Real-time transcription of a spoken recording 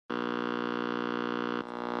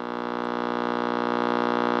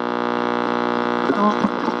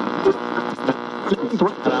Or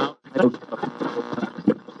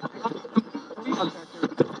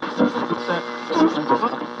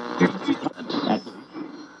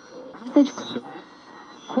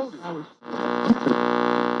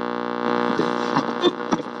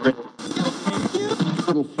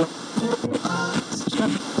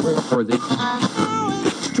they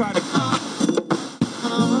try to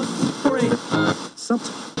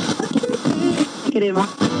something.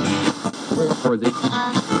 Or they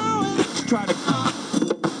try to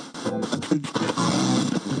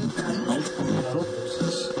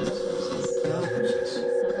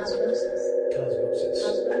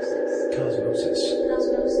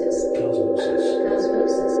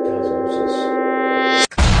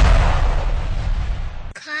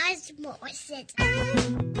Cosmosis.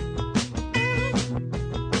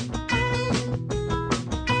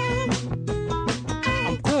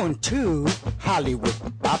 I'm going to Hollywood,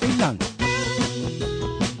 Babylon.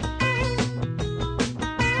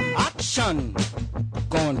 Action,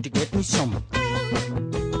 going to get me some.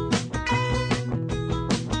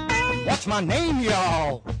 What's my name,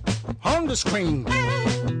 y'all? On the screen.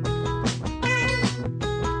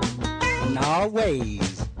 And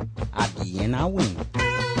always, I be and I win.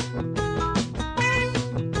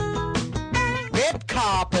 Red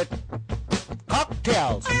carpet,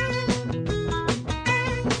 cocktails,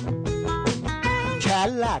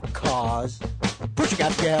 Cadillac cars,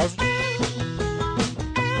 pussycat girls,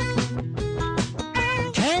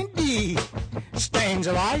 candy, stains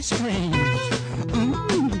of ice cream.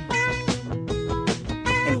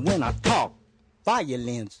 And when I talk,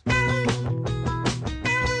 violins,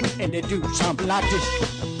 and they do something like this.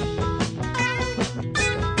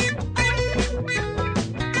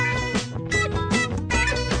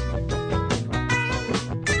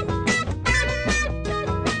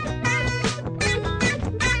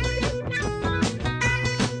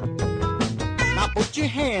 Put your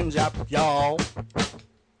hands up, y'all.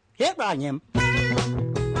 Here I am.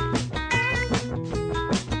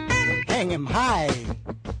 Hang him high.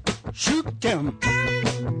 Shoot him.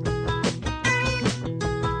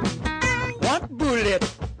 One bullet.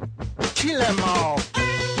 Kill them all.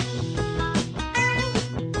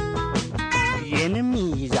 The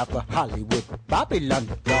enemies of Hollywood, Babylon,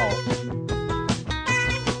 y'all.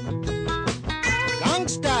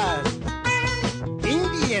 Gangsters.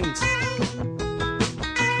 Indians.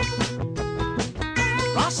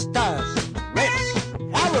 Rastas, Reds,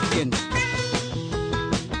 Arabians,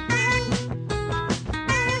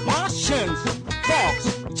 Martians, Fox,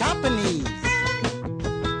 Japanese,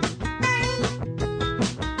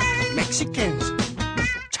 Mexicans,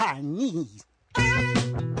 Chinese.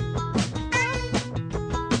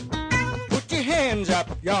 Put your hands up,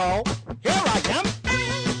 y'all. Here I am.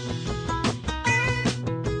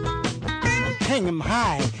 Hang him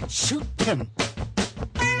high, shoot him.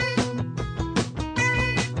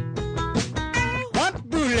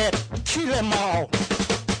 Kill them all.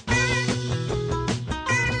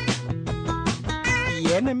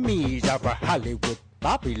 The enemies of Hollywood,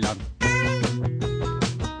 Babylon.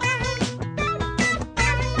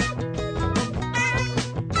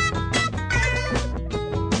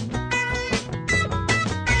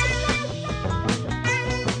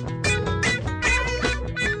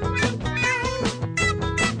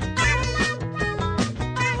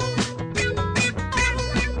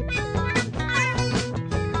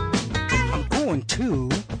 To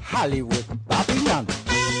Hollywood, Babylon.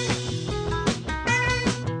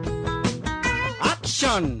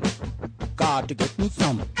 Action, got to get me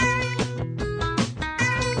some.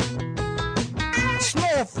 It's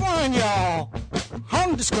no fun, y'all,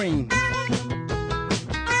 on the screen.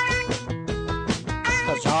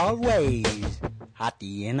 'Cause always, at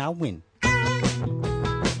the end I win.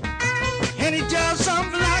 And it does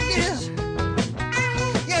something like this.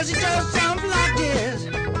 Yes, it does something like this.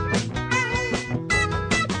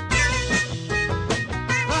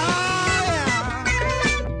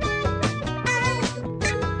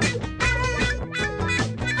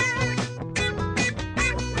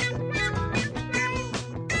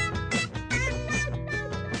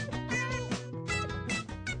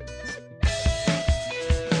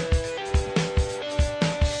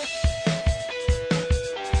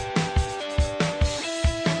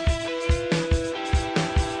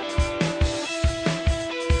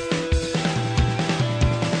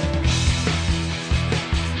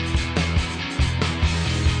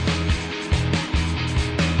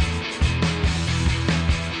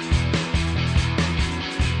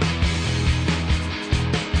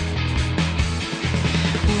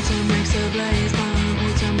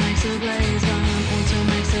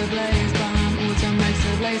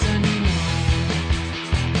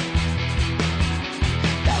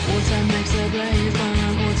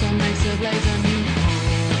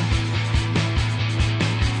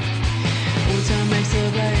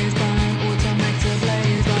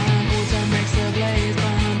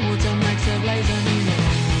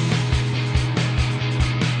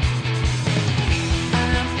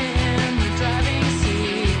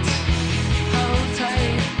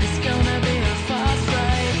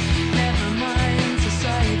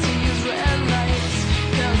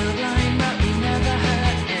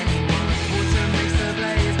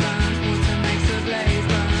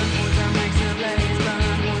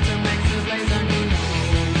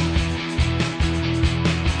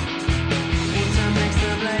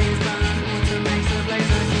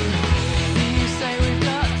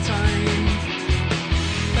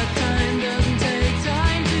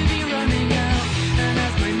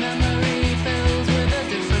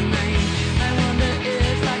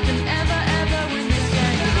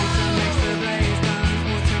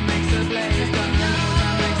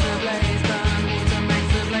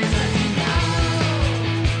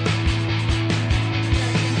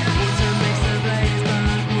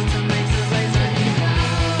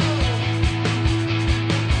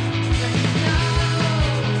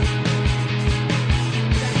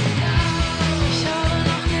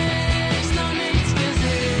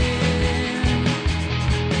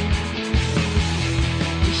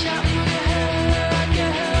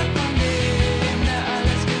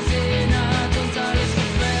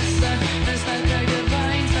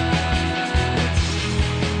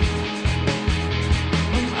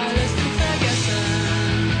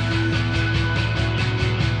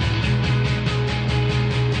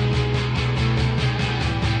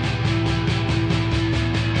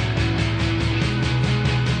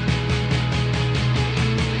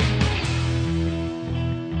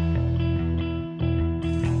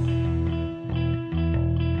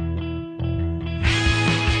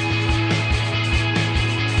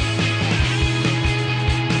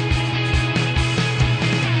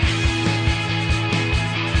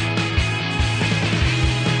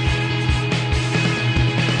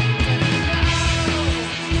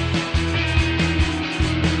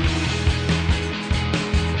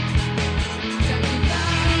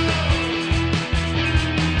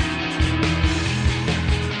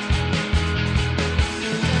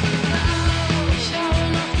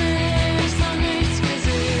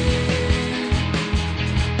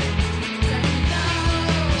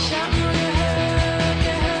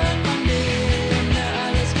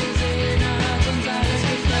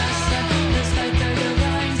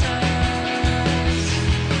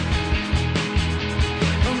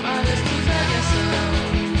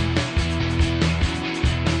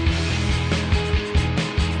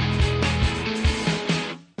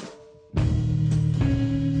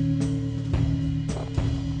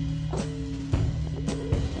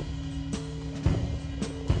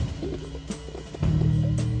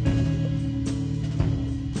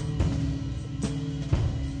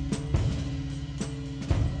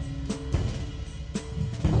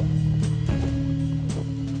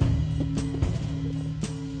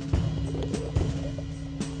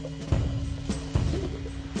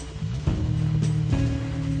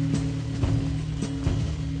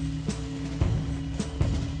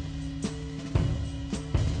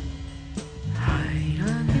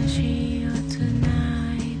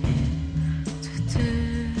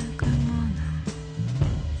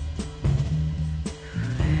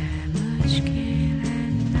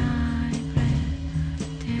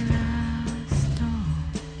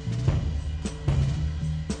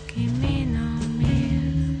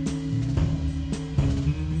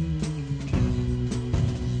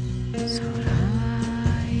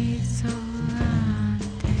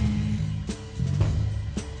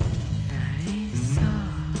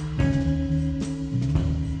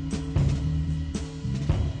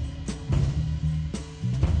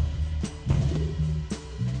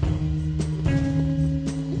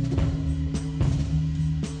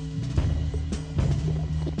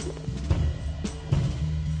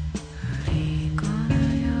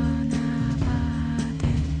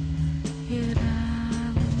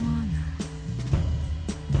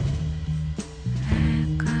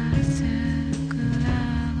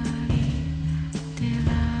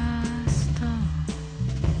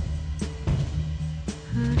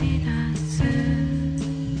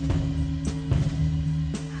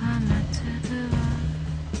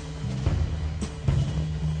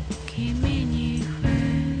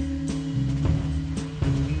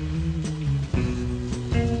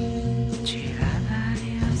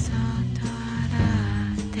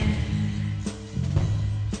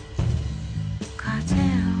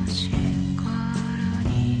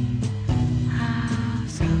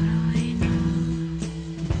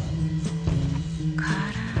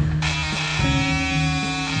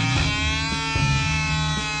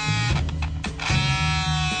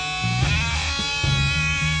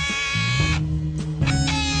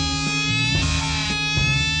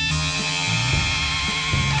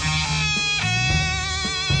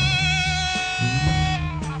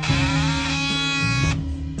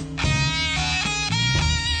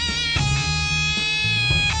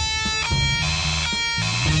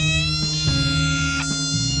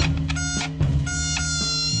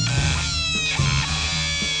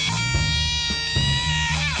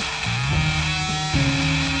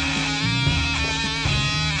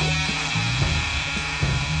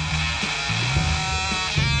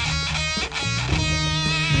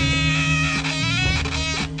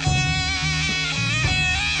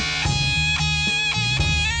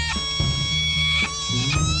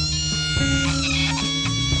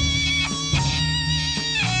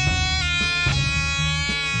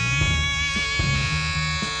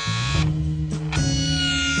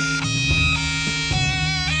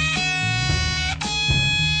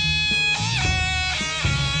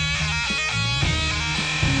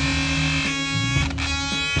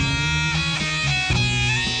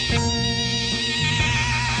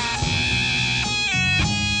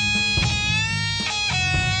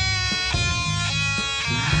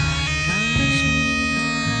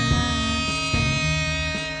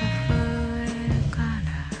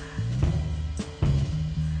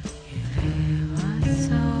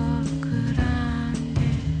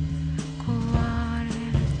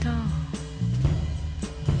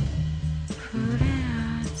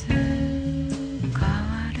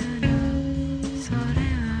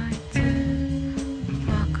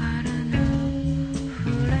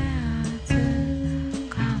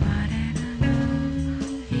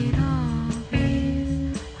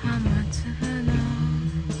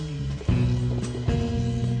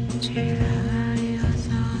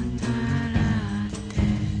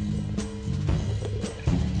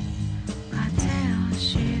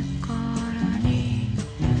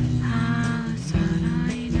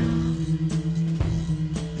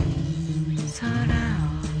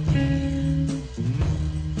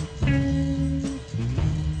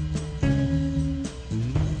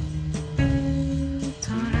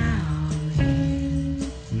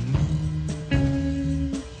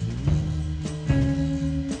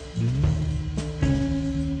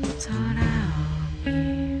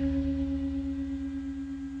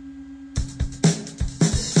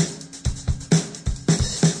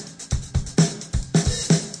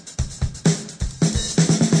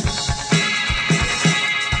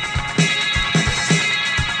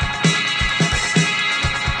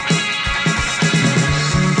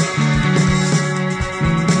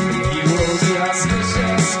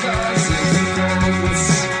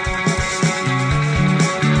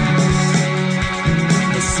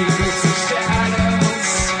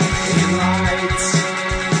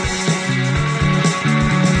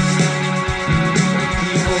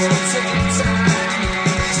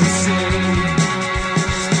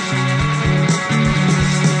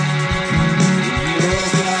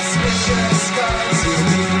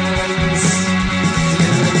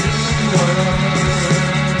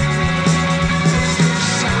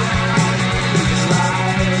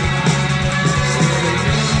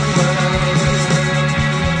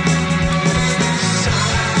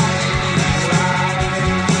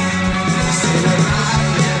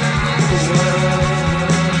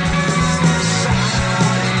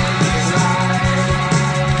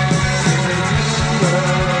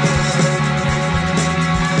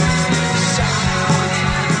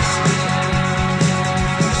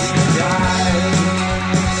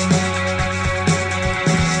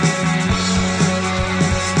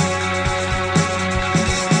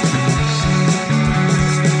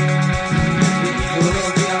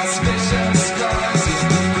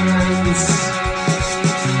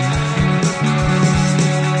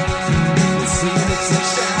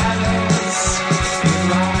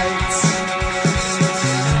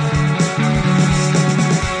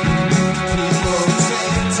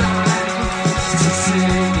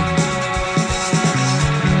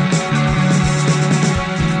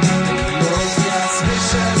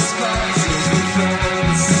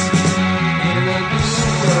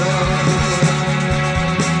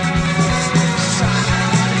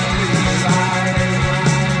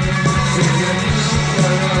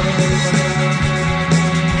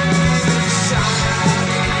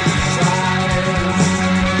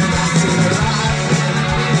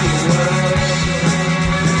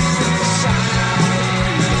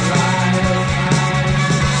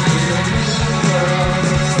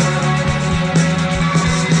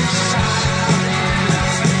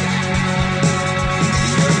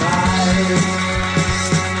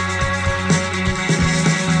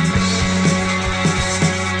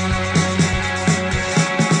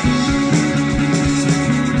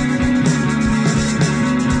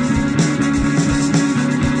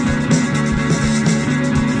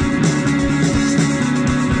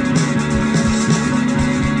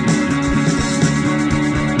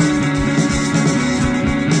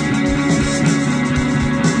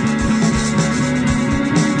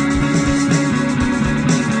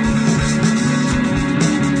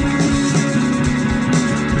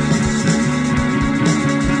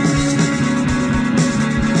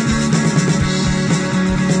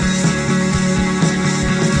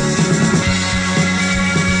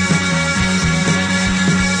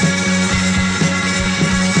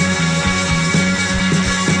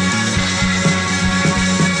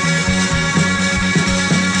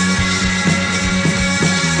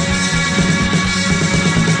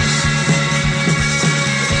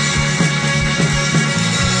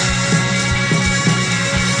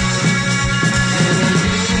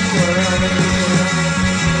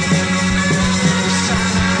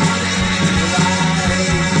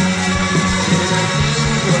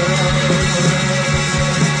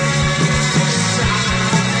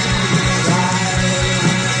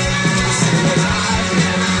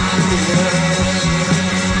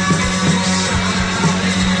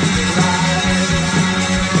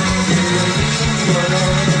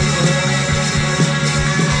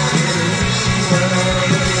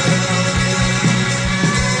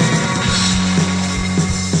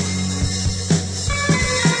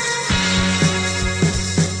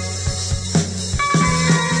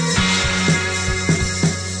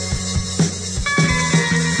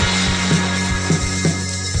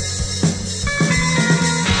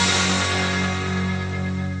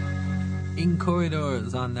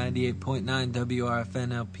 on 98.9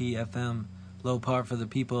 WRFN LP FM, low par for the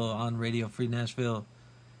people on Radio Free Nashville.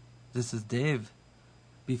 This is Dave.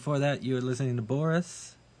 Before that, you were listening to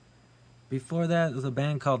Boris. Before that was a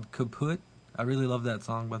band called Kaput. I really love that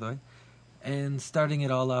song, by the way. And starting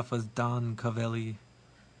it all off was Don Covelli.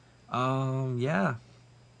 Yeah.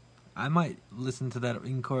 I might listen to that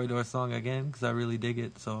In Corridor song again because I really dig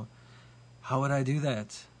it. So how would I do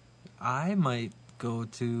that? I might go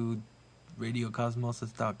to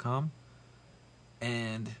radiocosmosis.com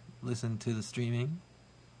and listen to the streaming.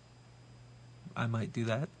 I might do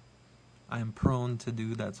that. I'm prone to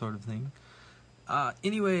do that sort of thing.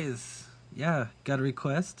 Anyways, yeah, got a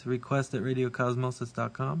request at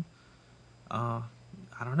radiocosmosis.com. I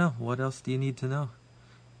don't know, what else do you need to know?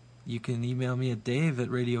 You can email me at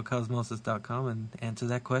dave@radiocosmosis.com and answer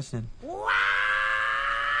that question.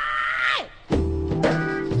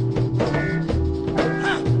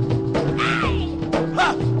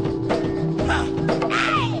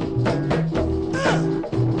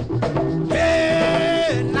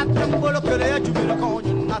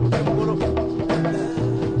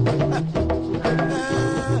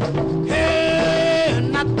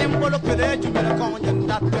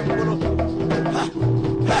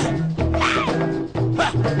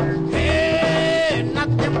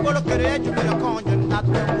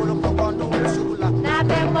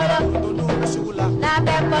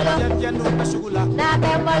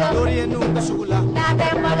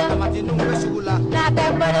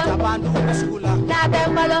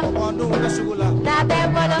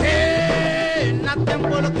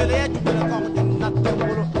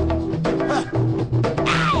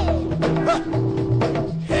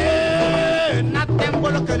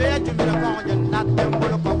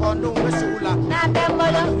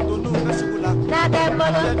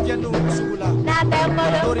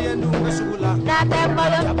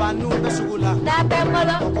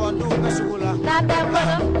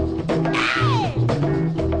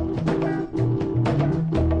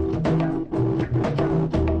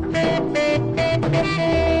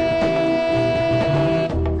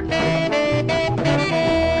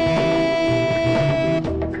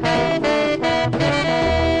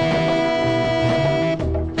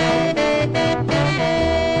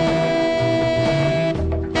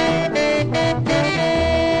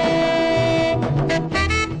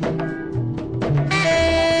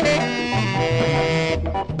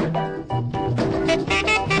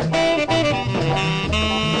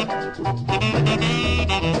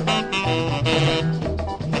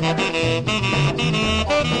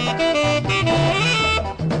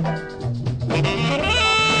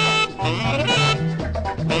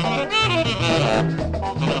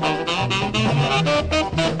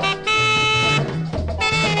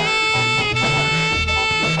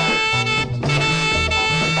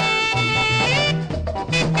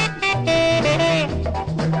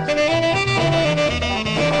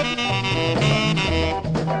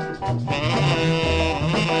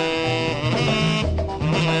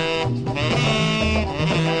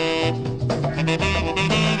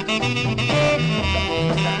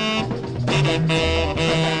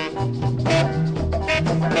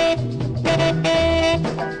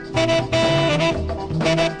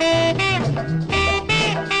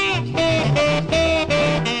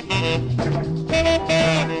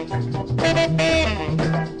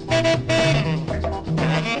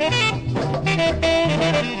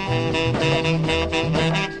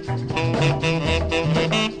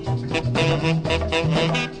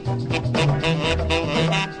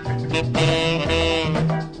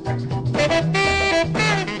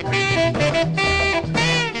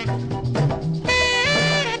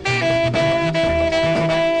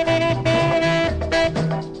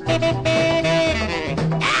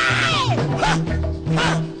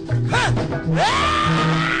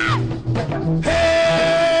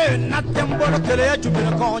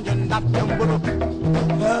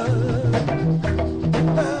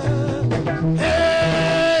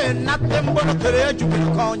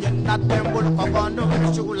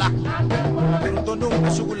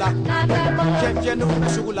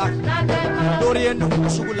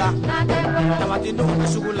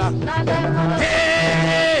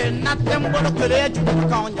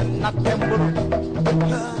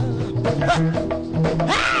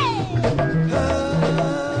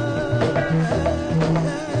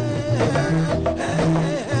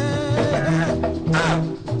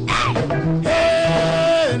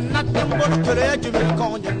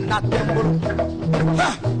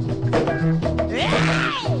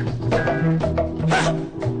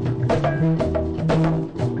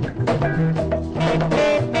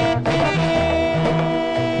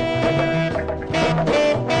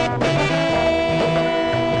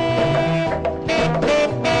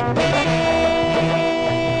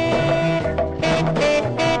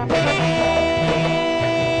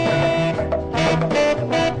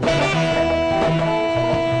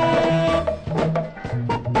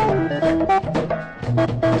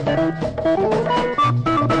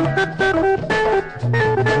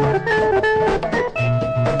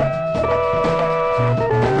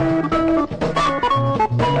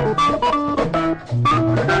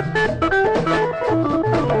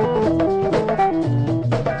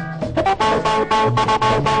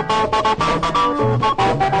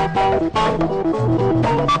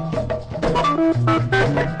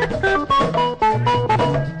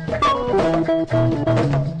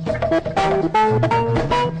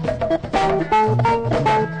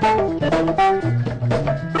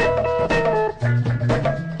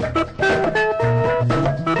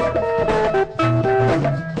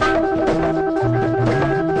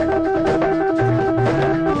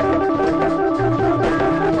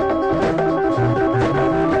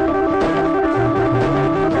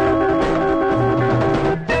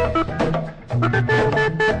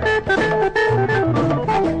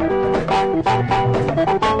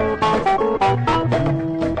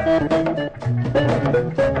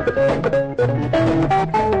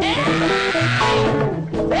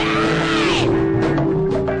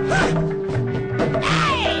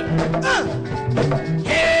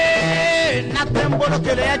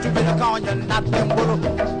 kele jubile kanya natembolo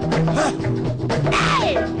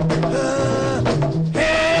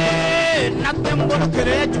natembolo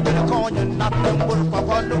kele jubile kanya natembolo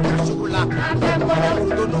pakondo kusugula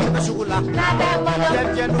natembolo no kusugula natembolo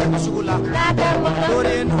yefyeno kusugula natembolo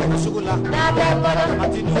doreno kusugula natembolo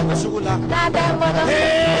matinu kusugula natembolo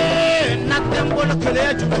natembolo kele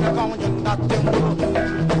jubile kanya natembolo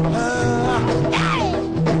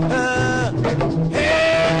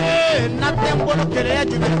natembolo kele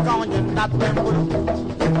jubile kanya natembolo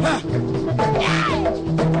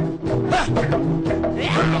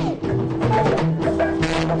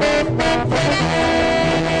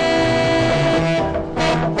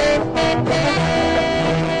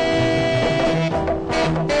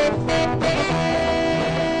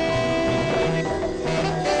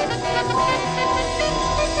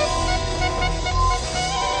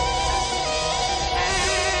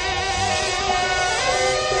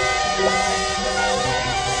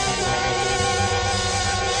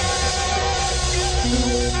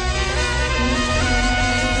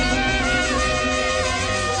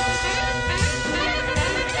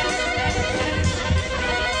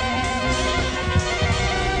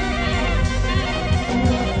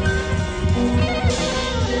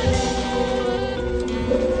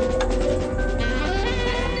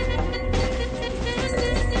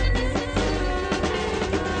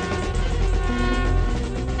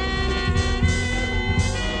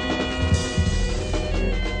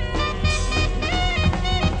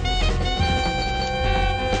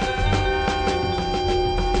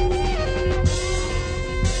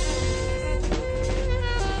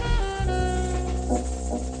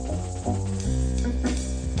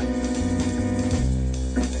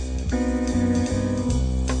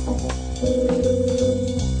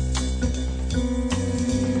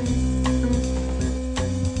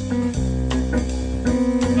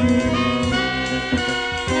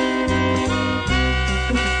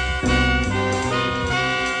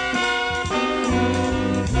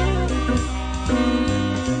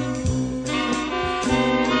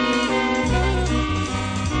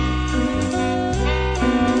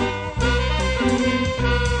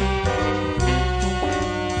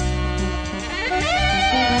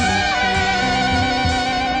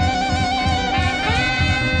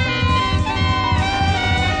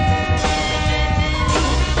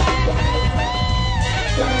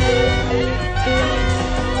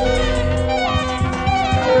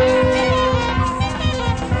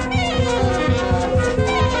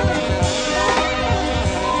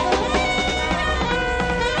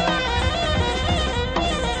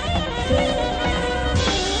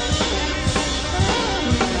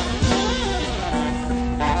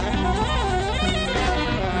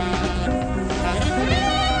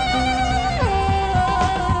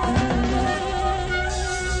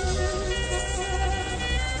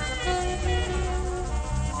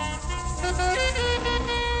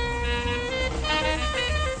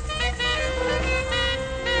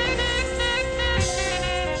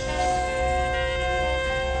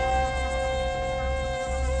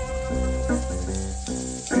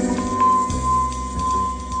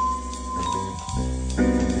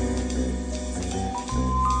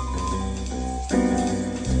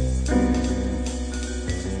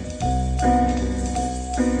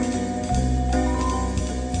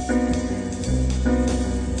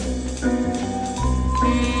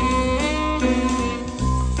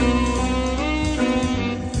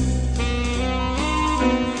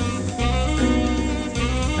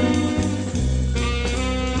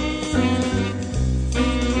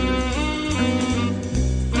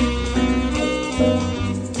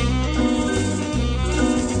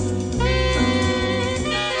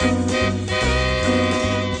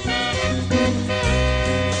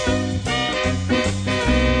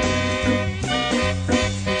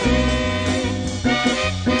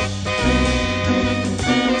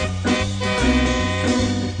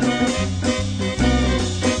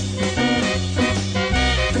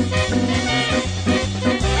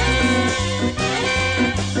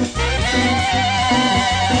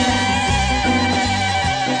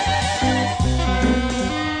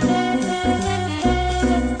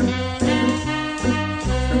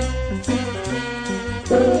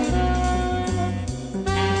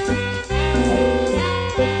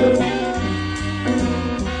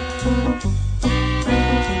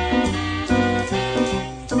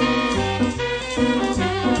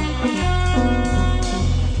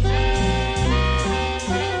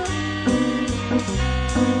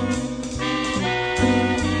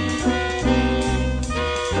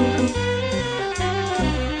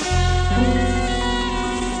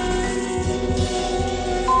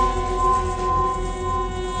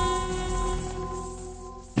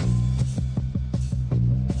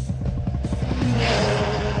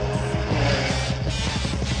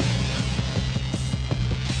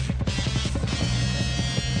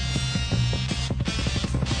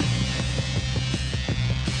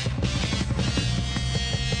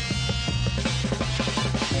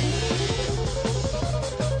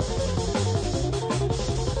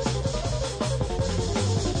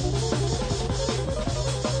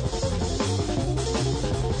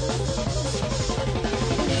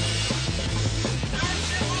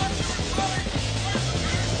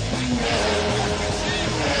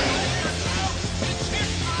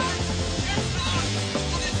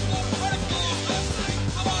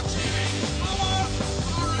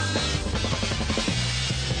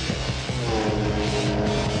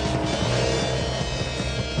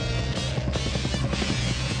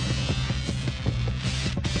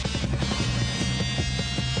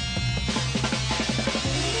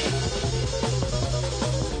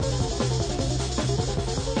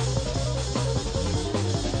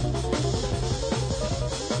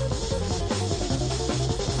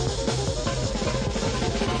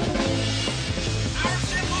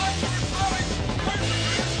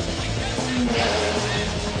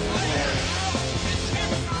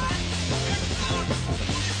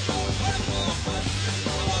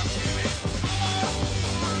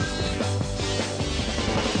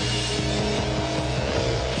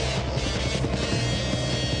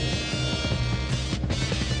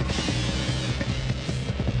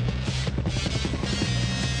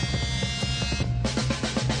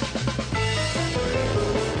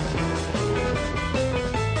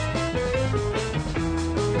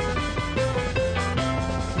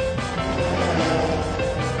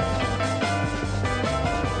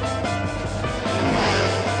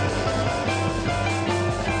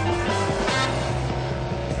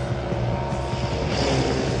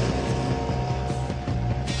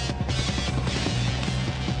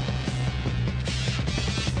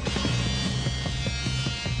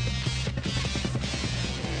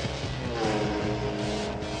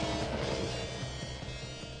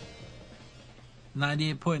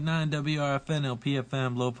 98.9 WRFN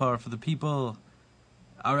LPFM, low power for the people.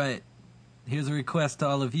 Alright, here's a request to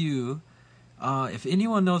all of you. If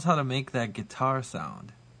anyone knows how to make that guitar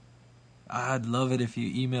sound, I'd love it if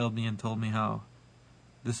you emailed me and told me how.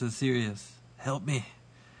 This is serious. Help me.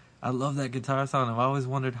 I love that guitar sound. I've always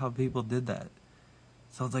wondered how people did that.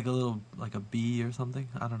 Sounds like like a bee or something.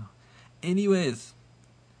 I don't know. Anyways,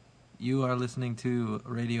 you are listening to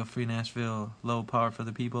Radio Free Nashville, low power for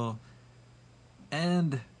the people.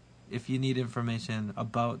 And if you need information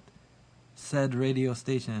about said radio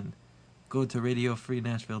station, go to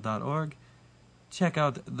radiofreenashville.org. Check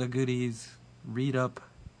out the goodies, read up,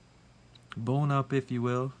 bone up if you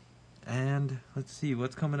will. And let's see,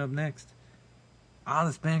 what's coming up next?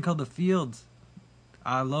 This band called The Fields.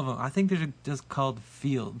 I love them. I think they're just called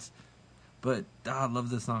Fields. But I love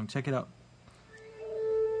this song. Check it out.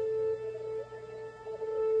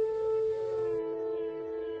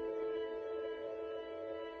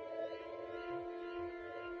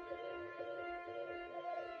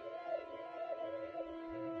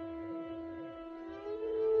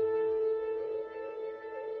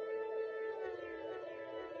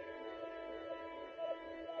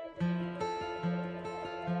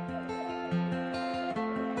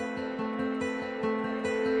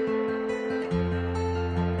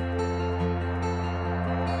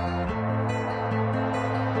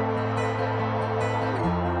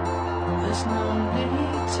 There's no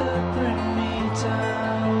need to bring me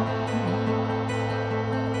down.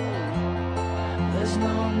 There's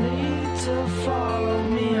no need to follow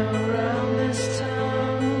me around this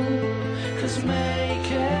town. 'Cause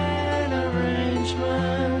making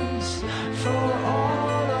arrangements for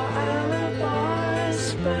all the alibis,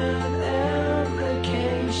 spent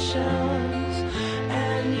implications,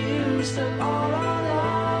 and used up all our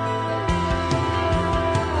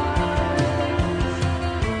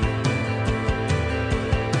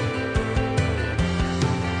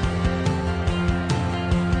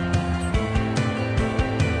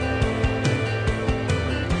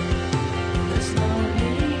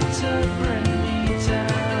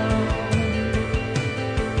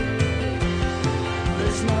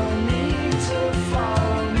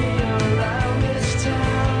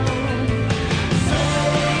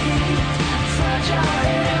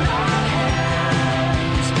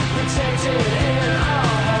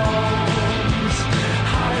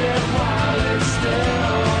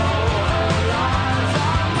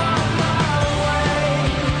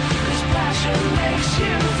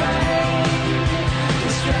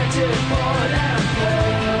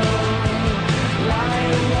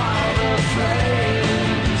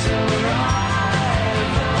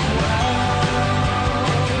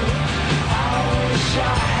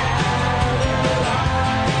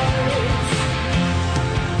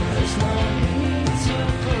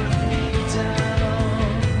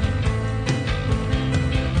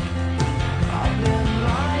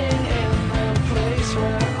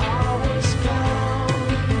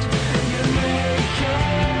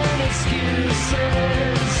excuse.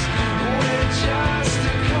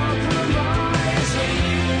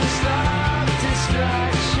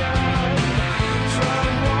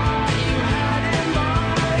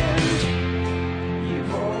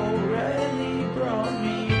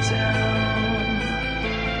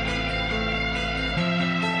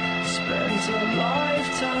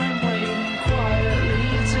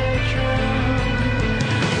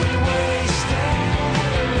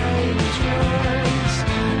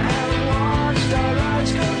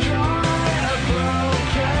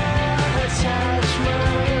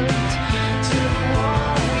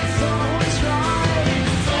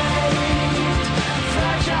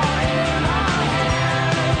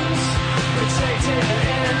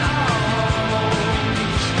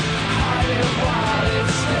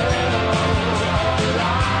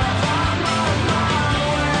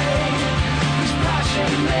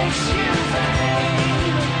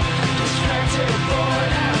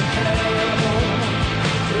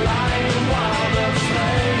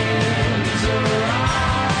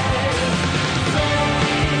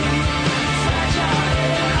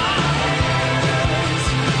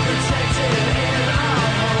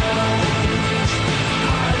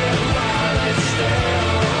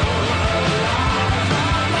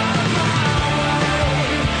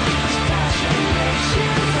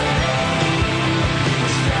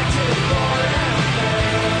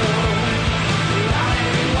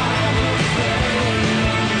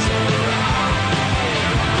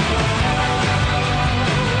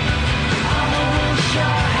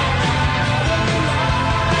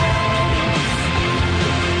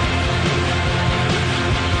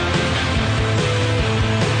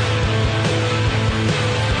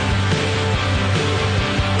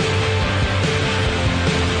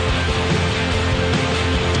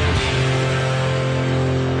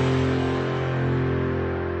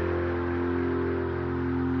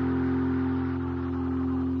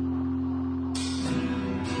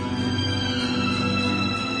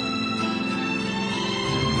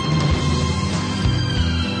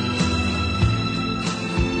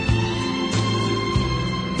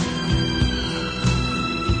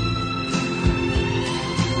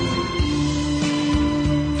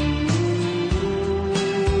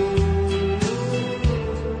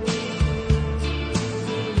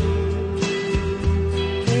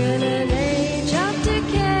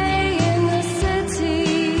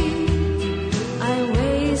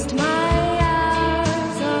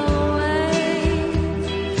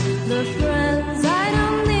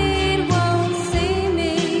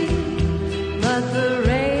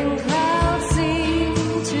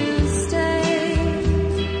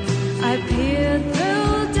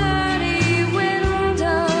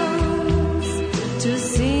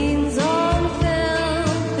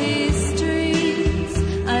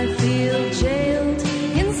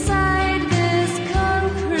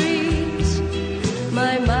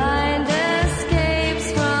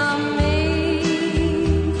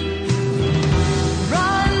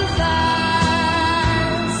 Run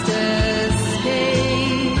fast, escape.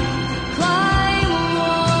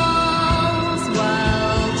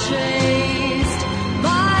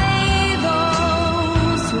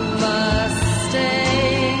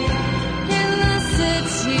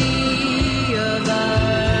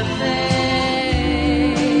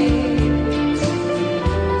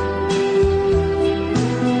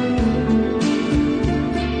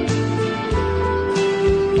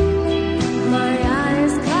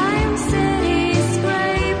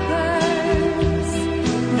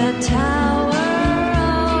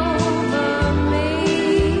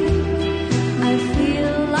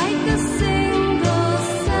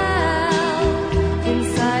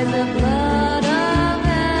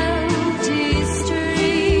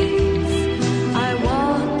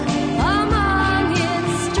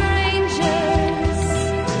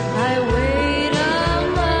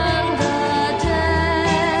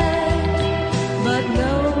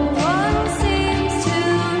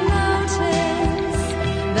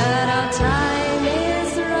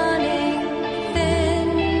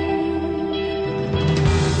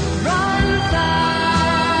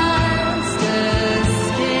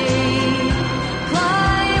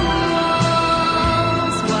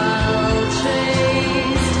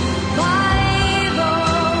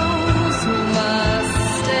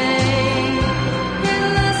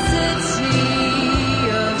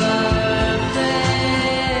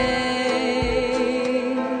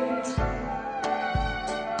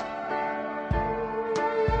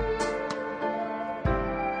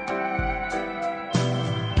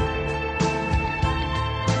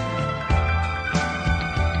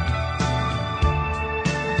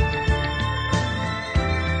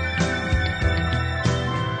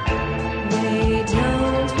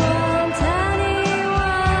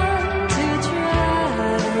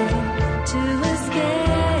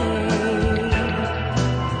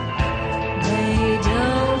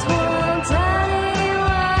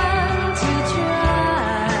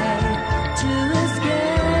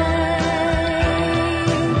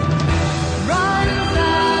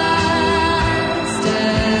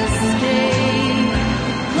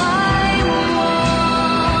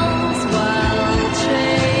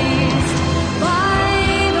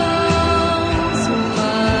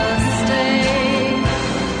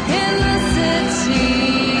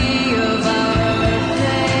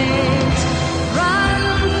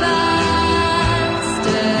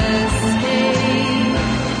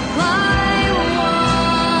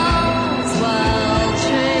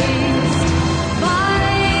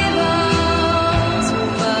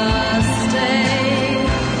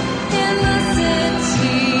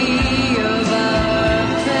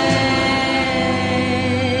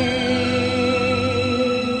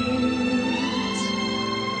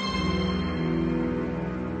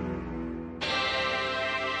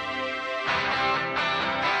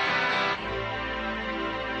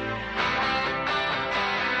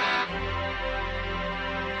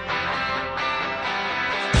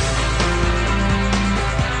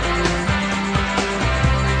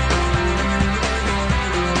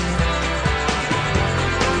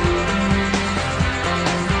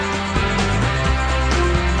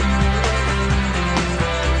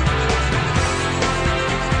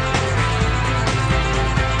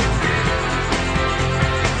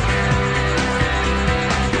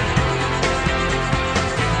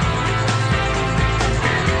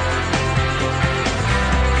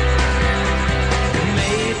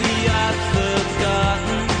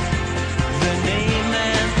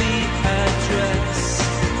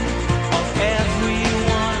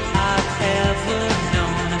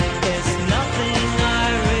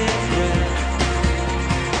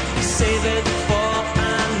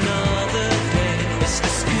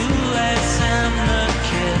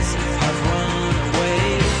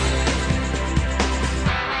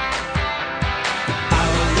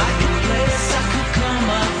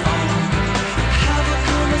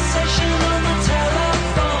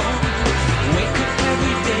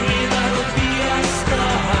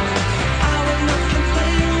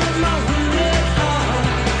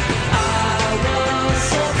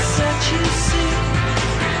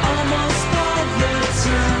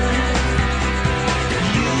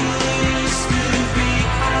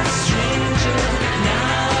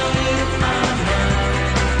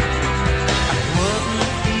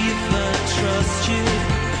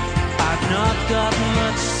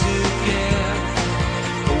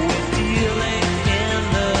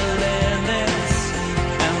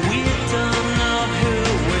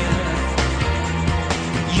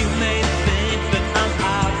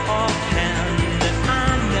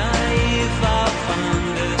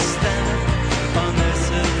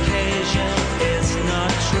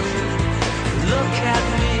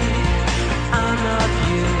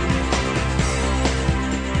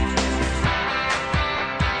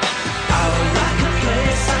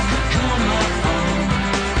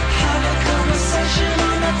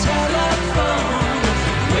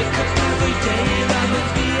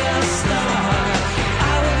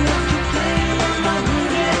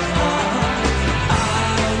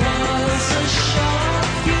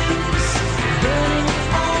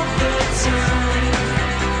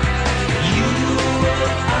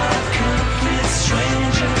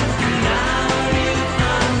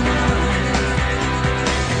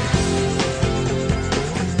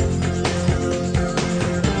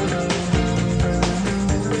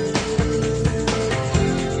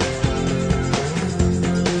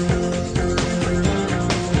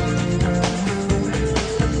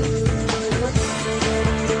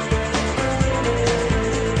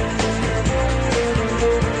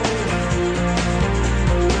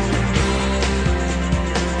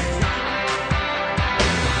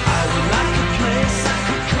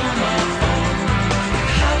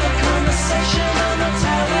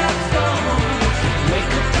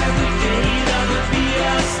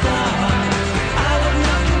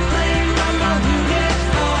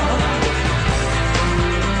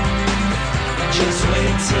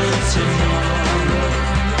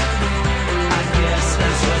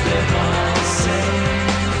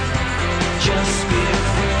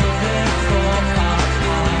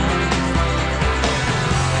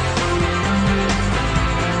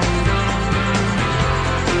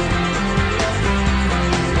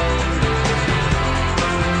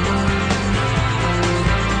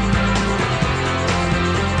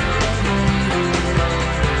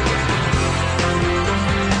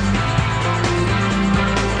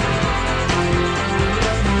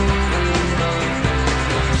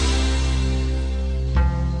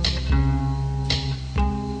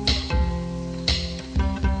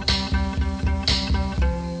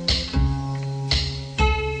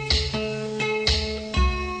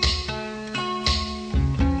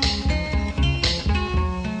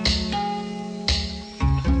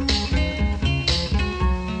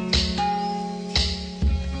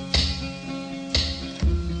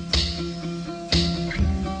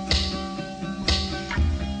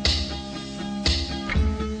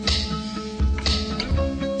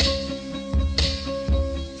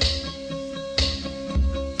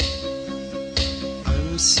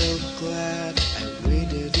 so glad I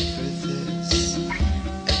waited for this.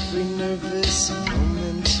 Every nervous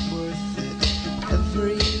moment's worth it.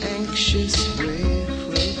 Every anxious wave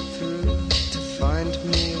rode through to find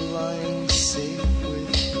me lying safe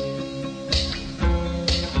with you.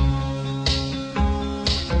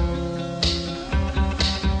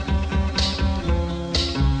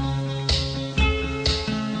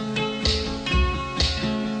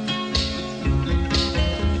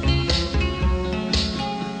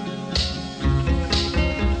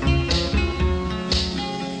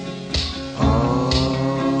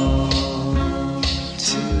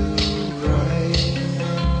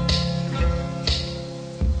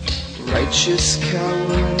 Righteous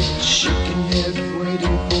coward, shaking head,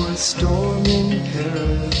 waiting for a storm in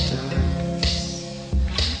paradise.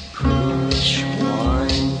 Push,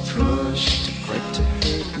 wine, push, right to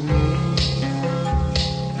hurt me.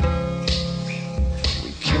 We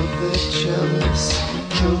killed the jealous, we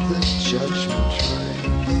killed the judgment right.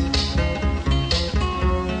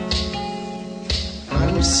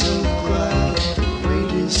 I'm so glad the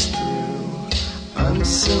wait is through. I'm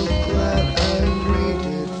so glad I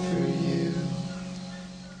waited.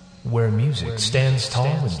 Where music stands tall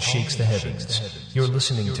and shakes the heavens. You're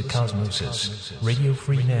listening to Cosmosis, Radio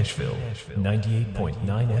Free Nashville,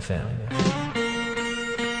 98.9 FM.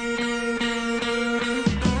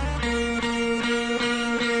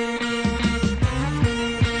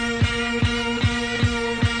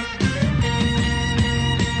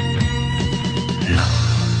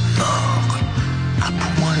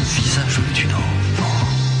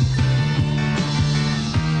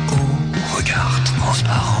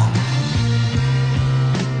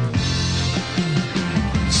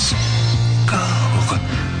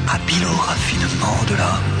 Habile au raffinement de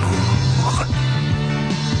l'amour,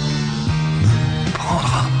 me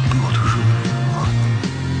prendra pour toujours.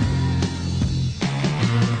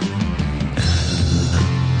 Elle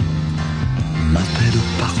m'appelle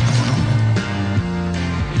par mon nom.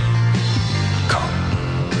 Quand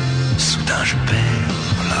soudain je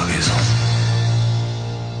perds la raison,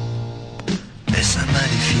 est-ce un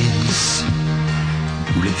maléfice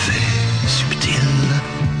ou l'effet subtil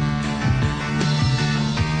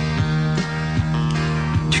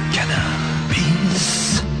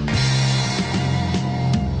cannabis?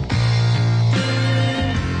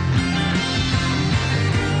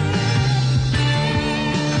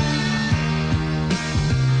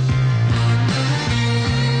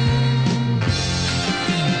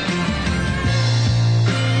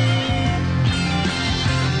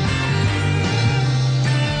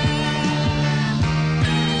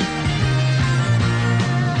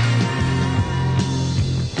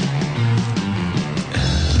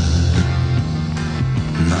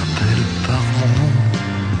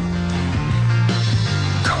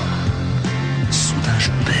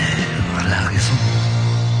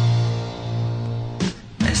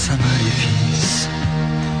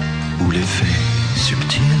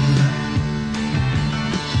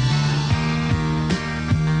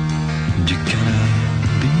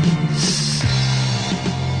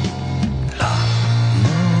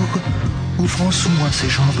 Sous moi ses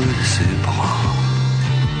jambes et ses bras,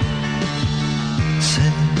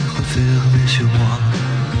 c'est refermé sur moi.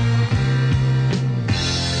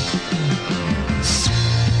 Son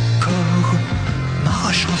corps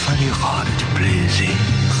m'arrache enfin les râles du plaisir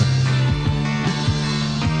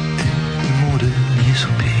et mon dernier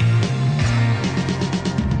soupir.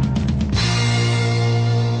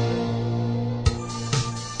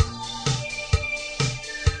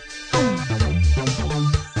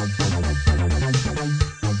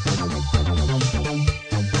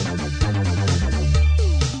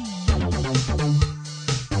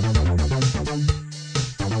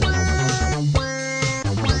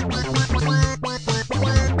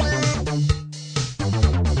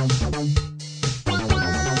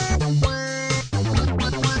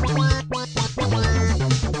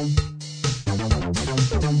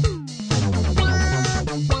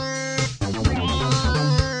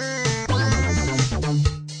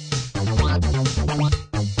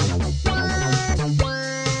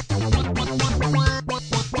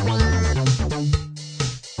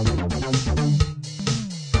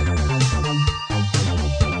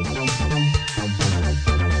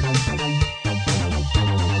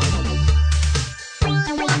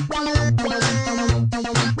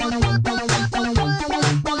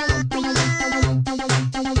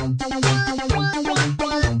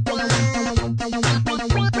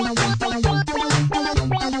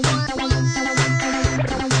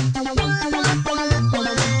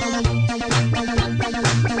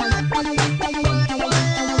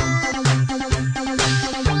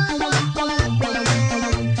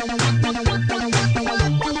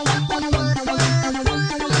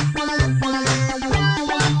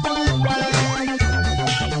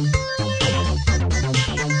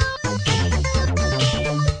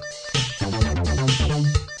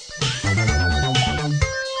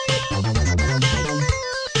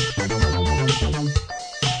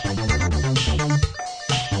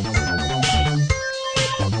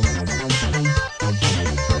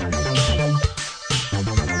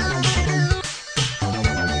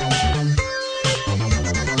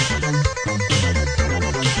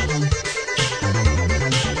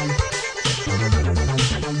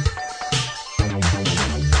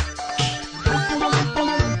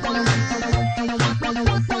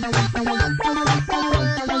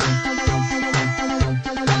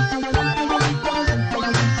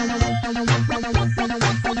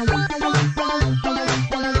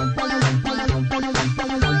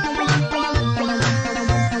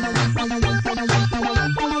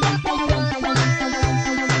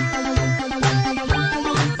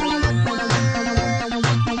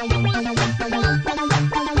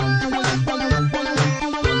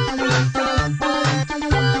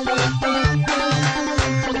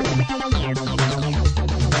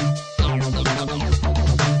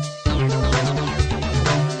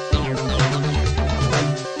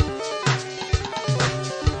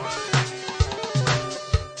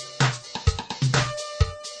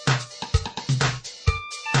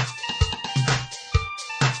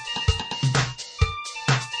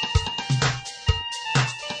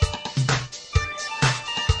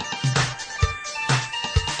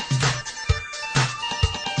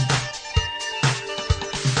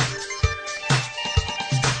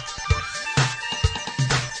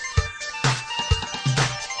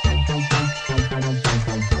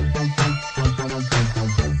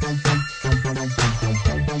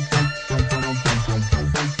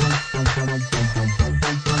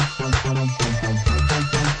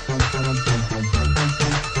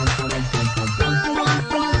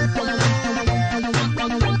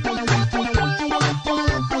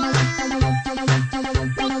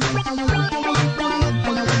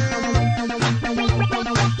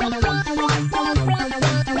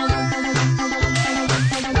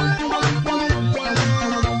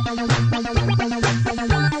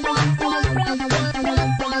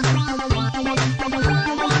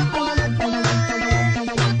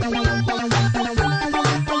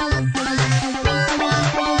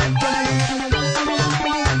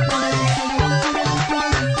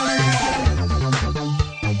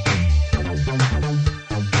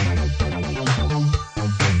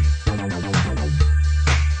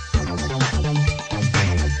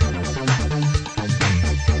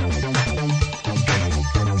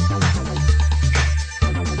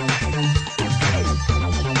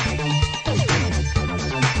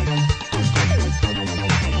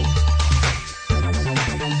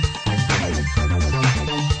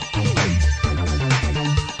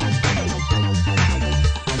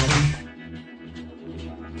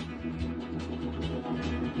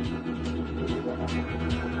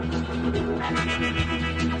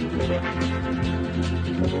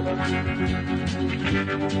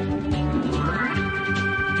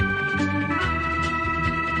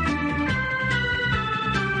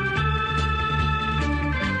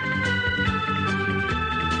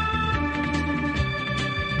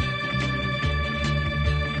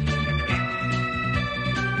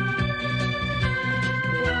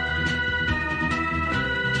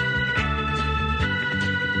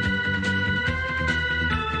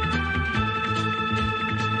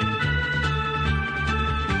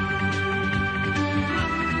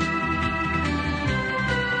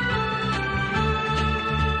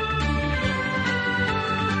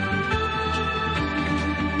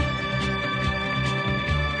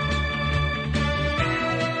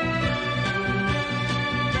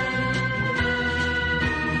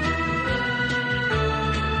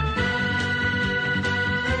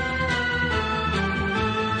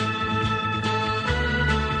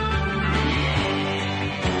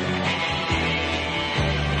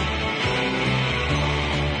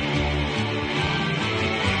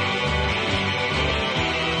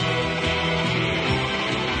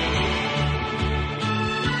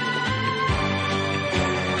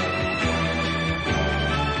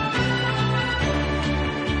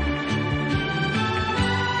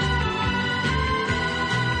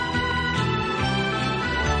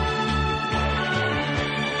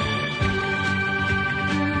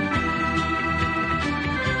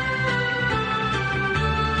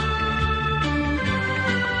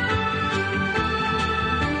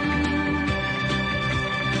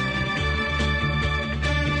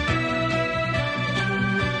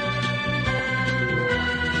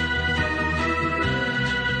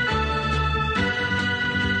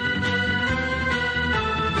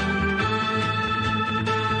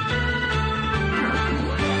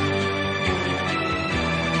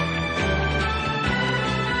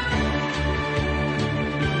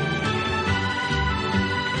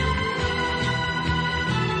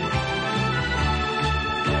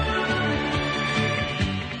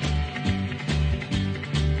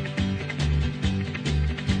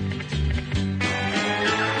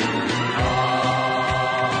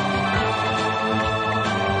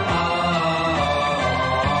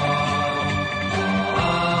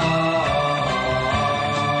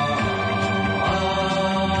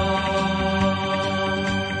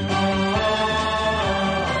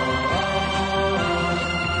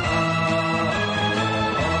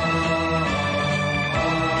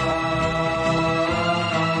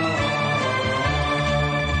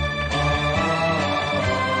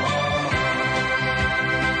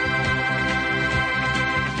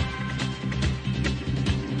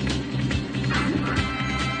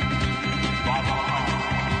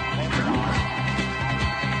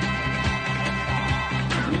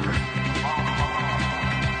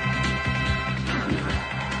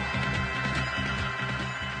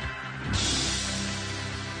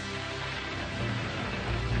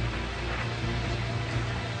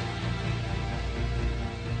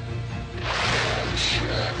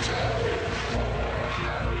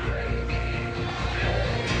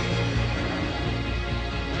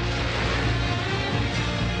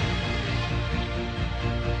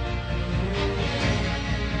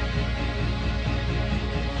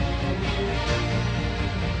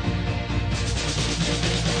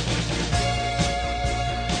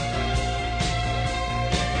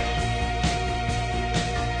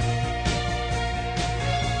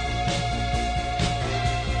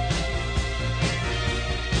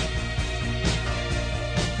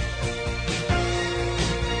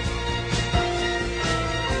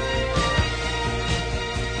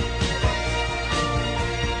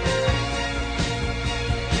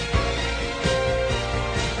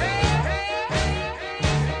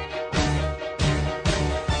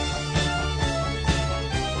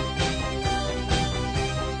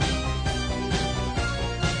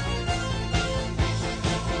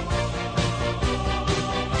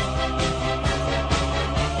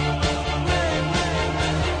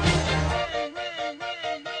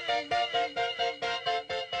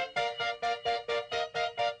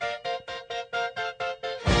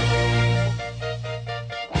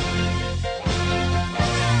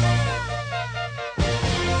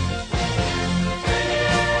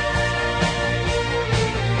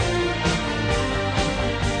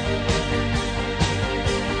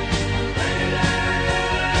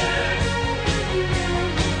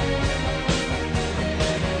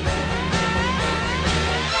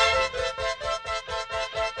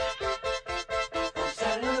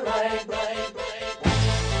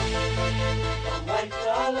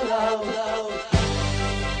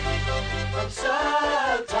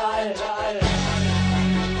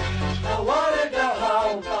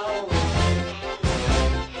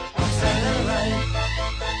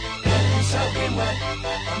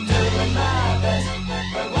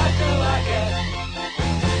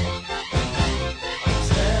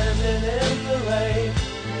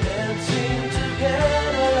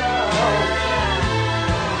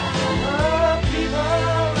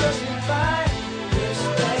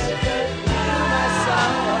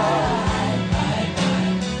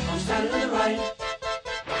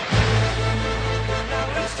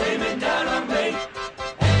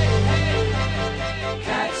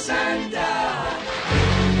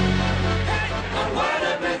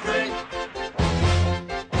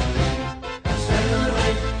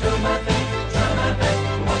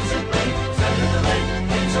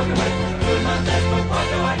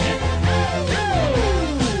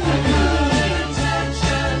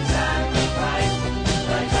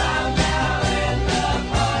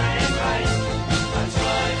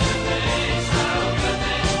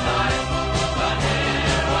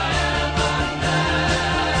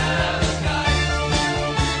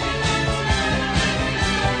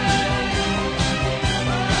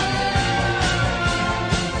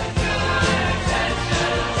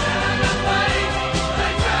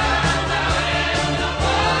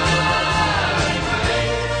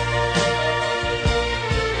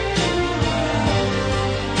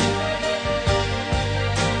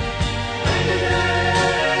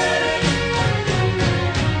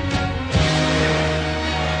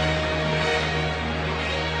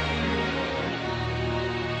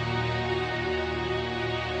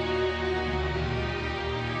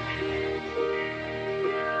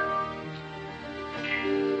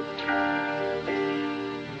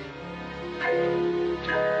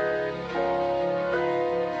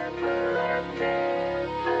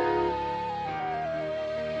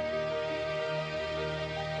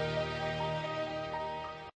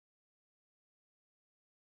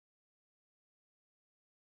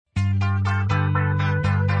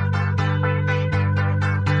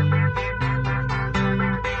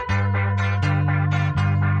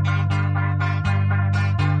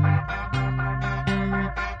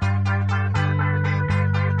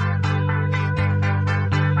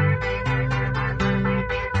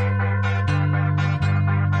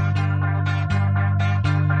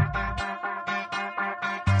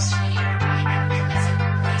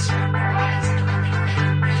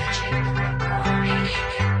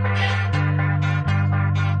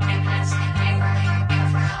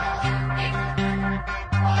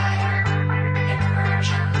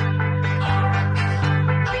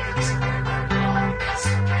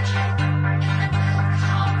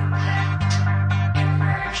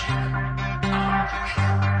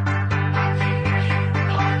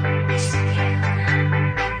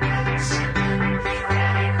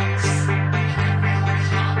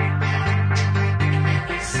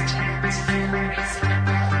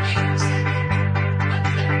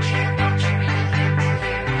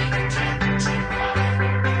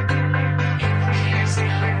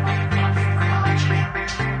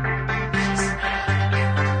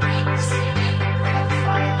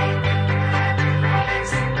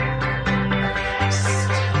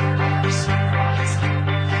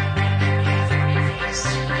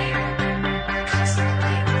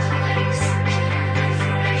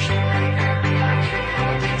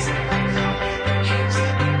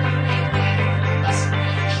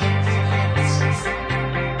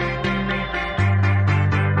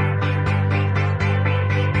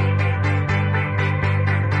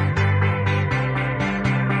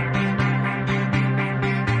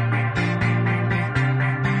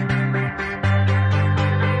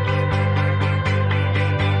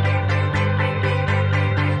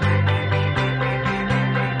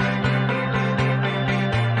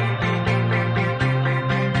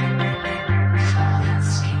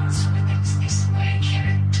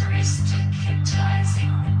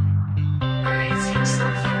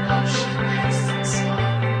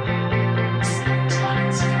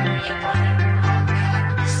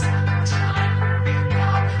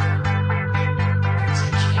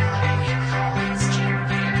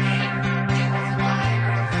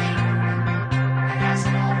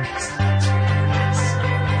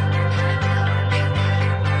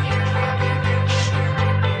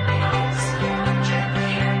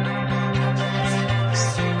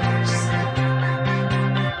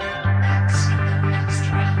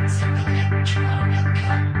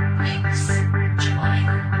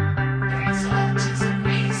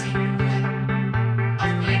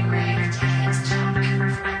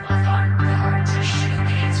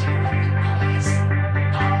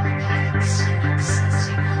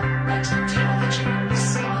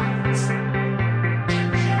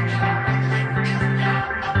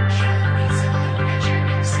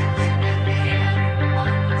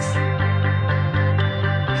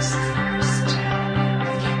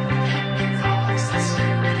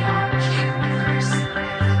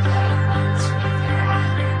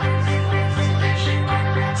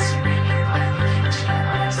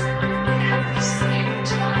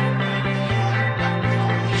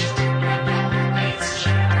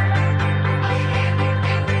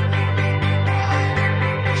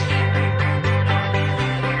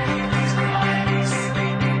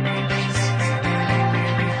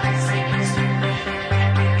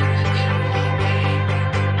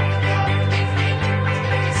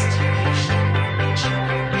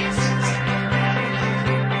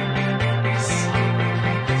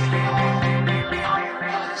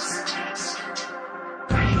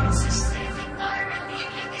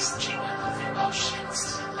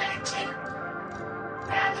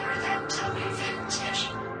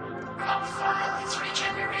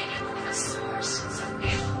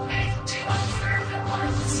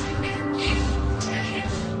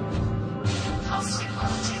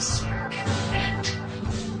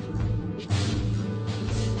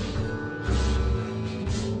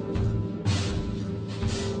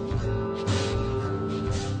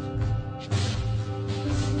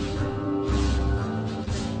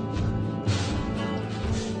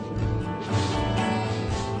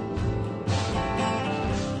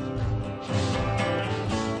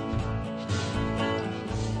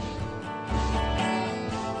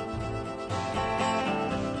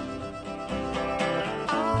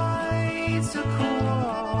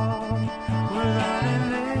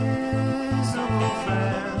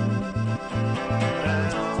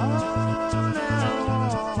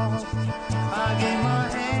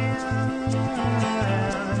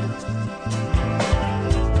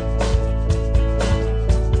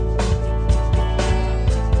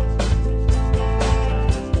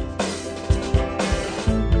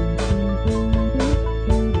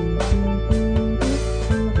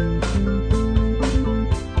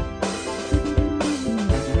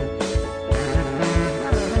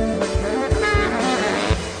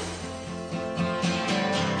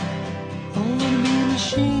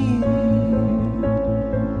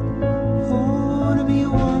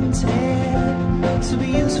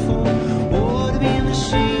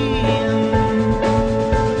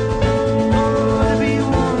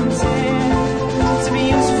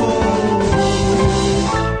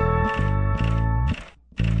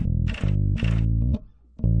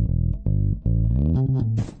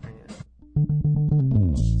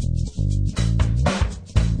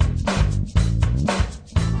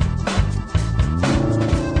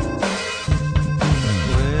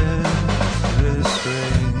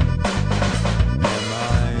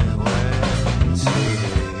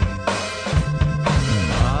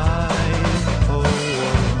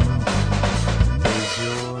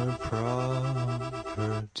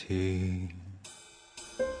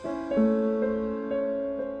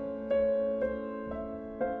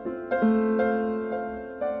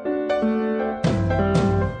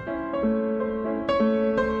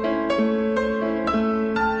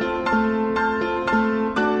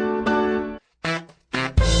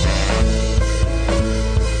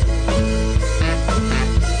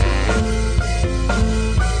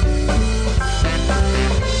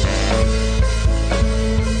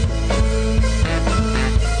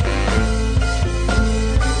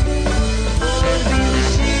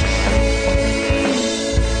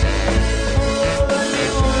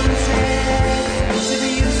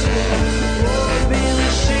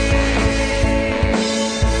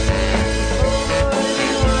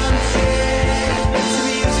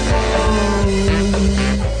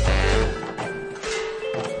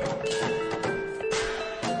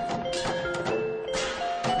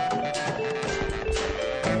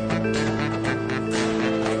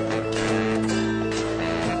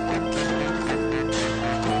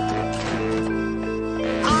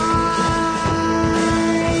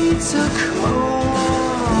 took a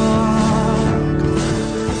walk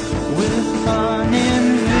with an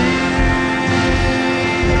invisible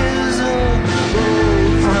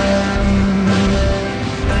friend.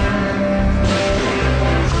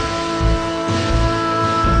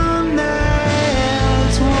 On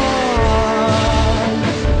that walk,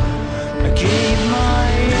 I gave my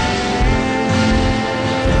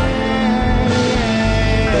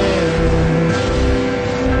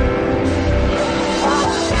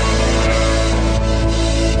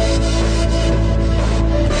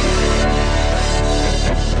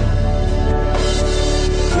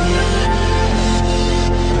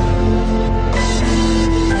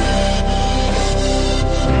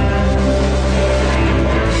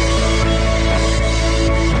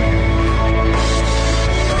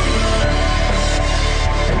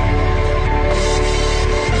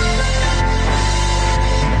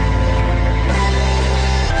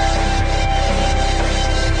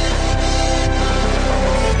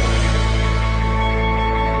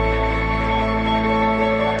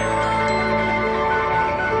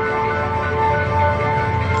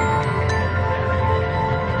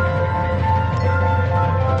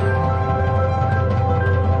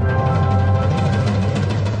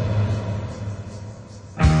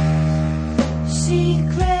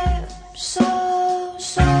secret, so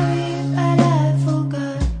sorry that I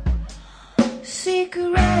forgot.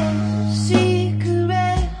 Secret,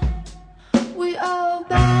 secret, we all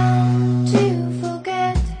bound to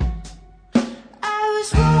forget. I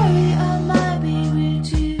was worried I might be with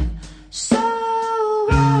you, so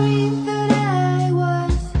worried that I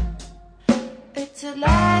was. It's a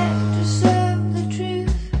lie to serve the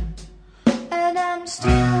truth, and I'm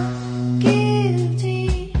still guilty.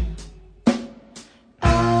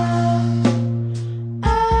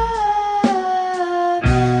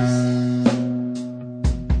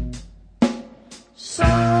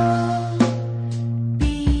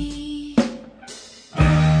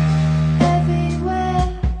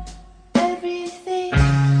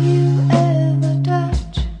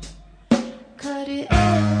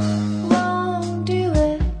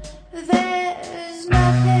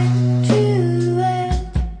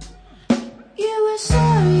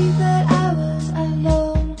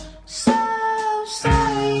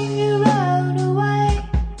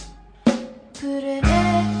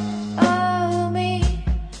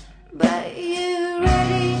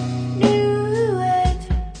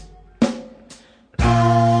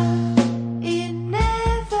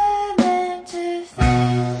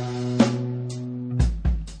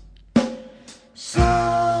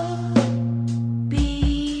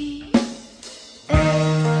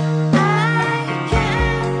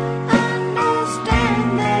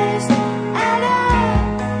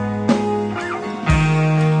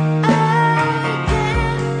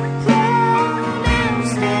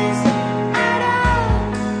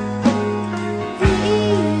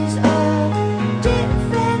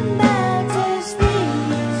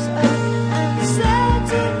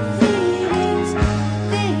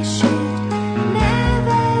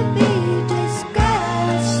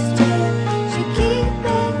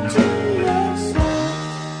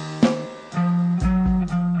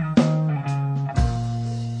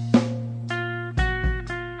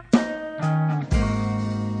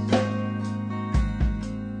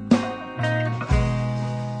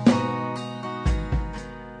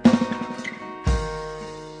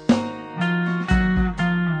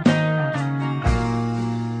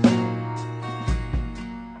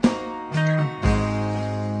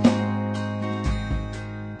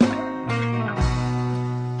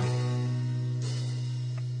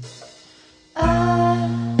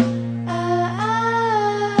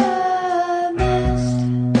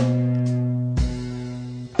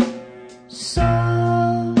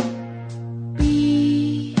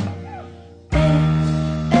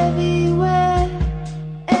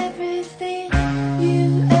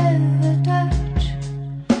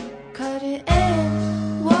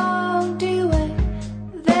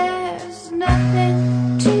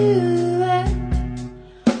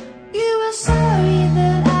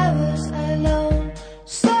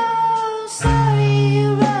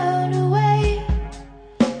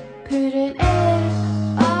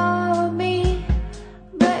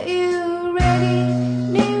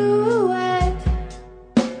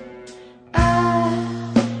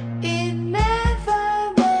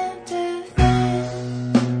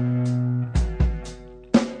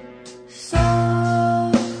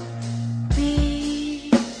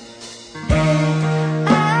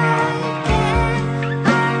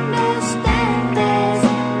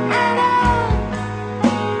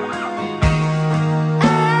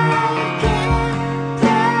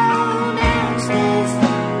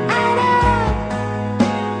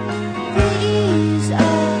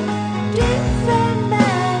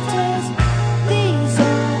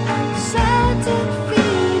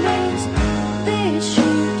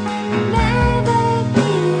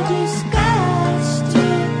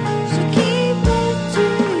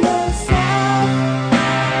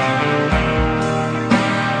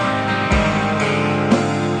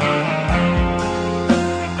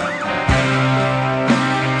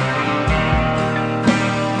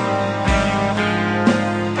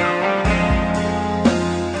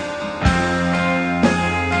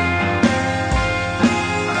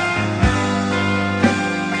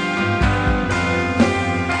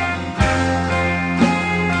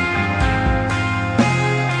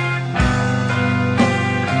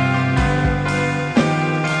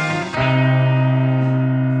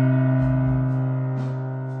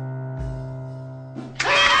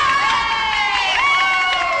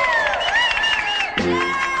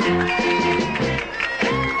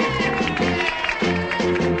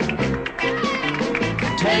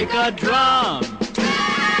 Take a drum.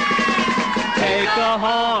 Take a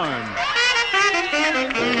horn.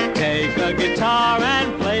 Take a guitar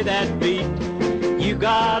and play that beat. You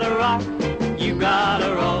gotta rock, you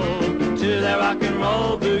gotta roll to that rock and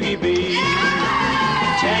roll boogie beat.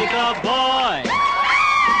 Take a boy.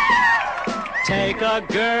 Take a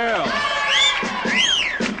girl.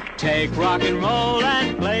 Take rock and roll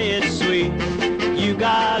and play it sweet. You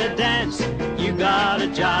gotta dance, you gotta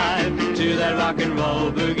jive to that rock and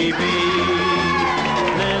roll boogie beat.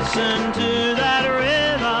 Listen to that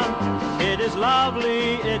rhythm, it is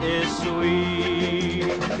lovely, it is sweet.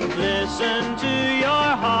 Listen to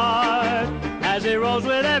your heart as it rolls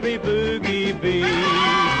with every boogie beat.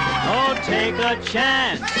 Oh, take a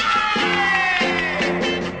chance,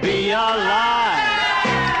 be alive.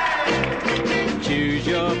 Choose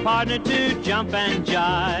your partner to jump and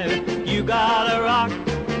jive. You gotta rock,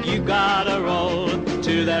 you gotta roll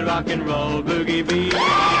to that rock and roll boogie beat.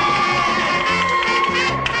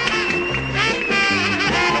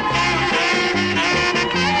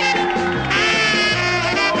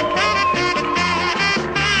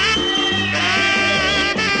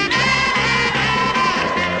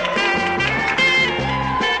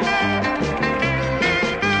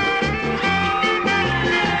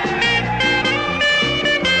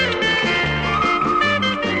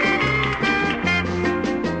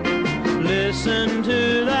 Listen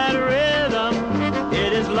to that rhythm,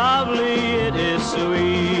 it is lovely, it is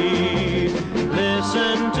sweet.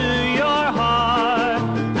 Listen to your heart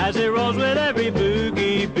as it rolls with every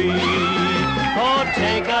boogie beat. Oh,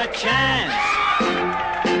 take a chance,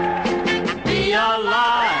 be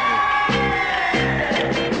alive.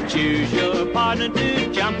 Choose your partner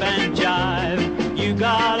to jump and jive. You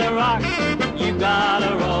gotta rock, you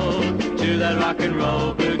gotta roll to that rock and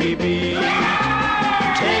roll boogie beat.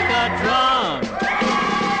 Take a drum,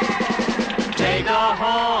 take a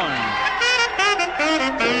horn,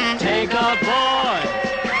 take a boy,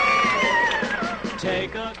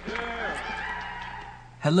 take a girl.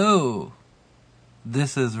 Hello,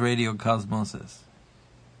 this is Radio Cosmosis.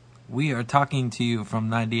 We are talking to you from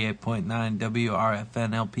 98.9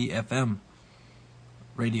 WRFN LP FM,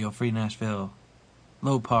 Radio Free Nashville,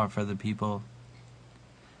 low power for the people.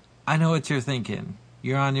 I know what you're thinking.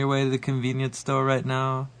 You're on your way to the convenience store right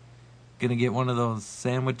now, gonna get one of those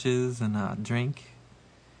sandwiches and a drink,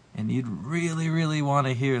 and you'd really, really want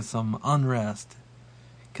to hear some Unrest,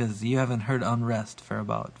 because you haven't heard Unrest for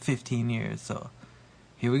about 15 years, so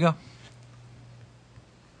here we go.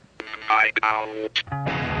 I out.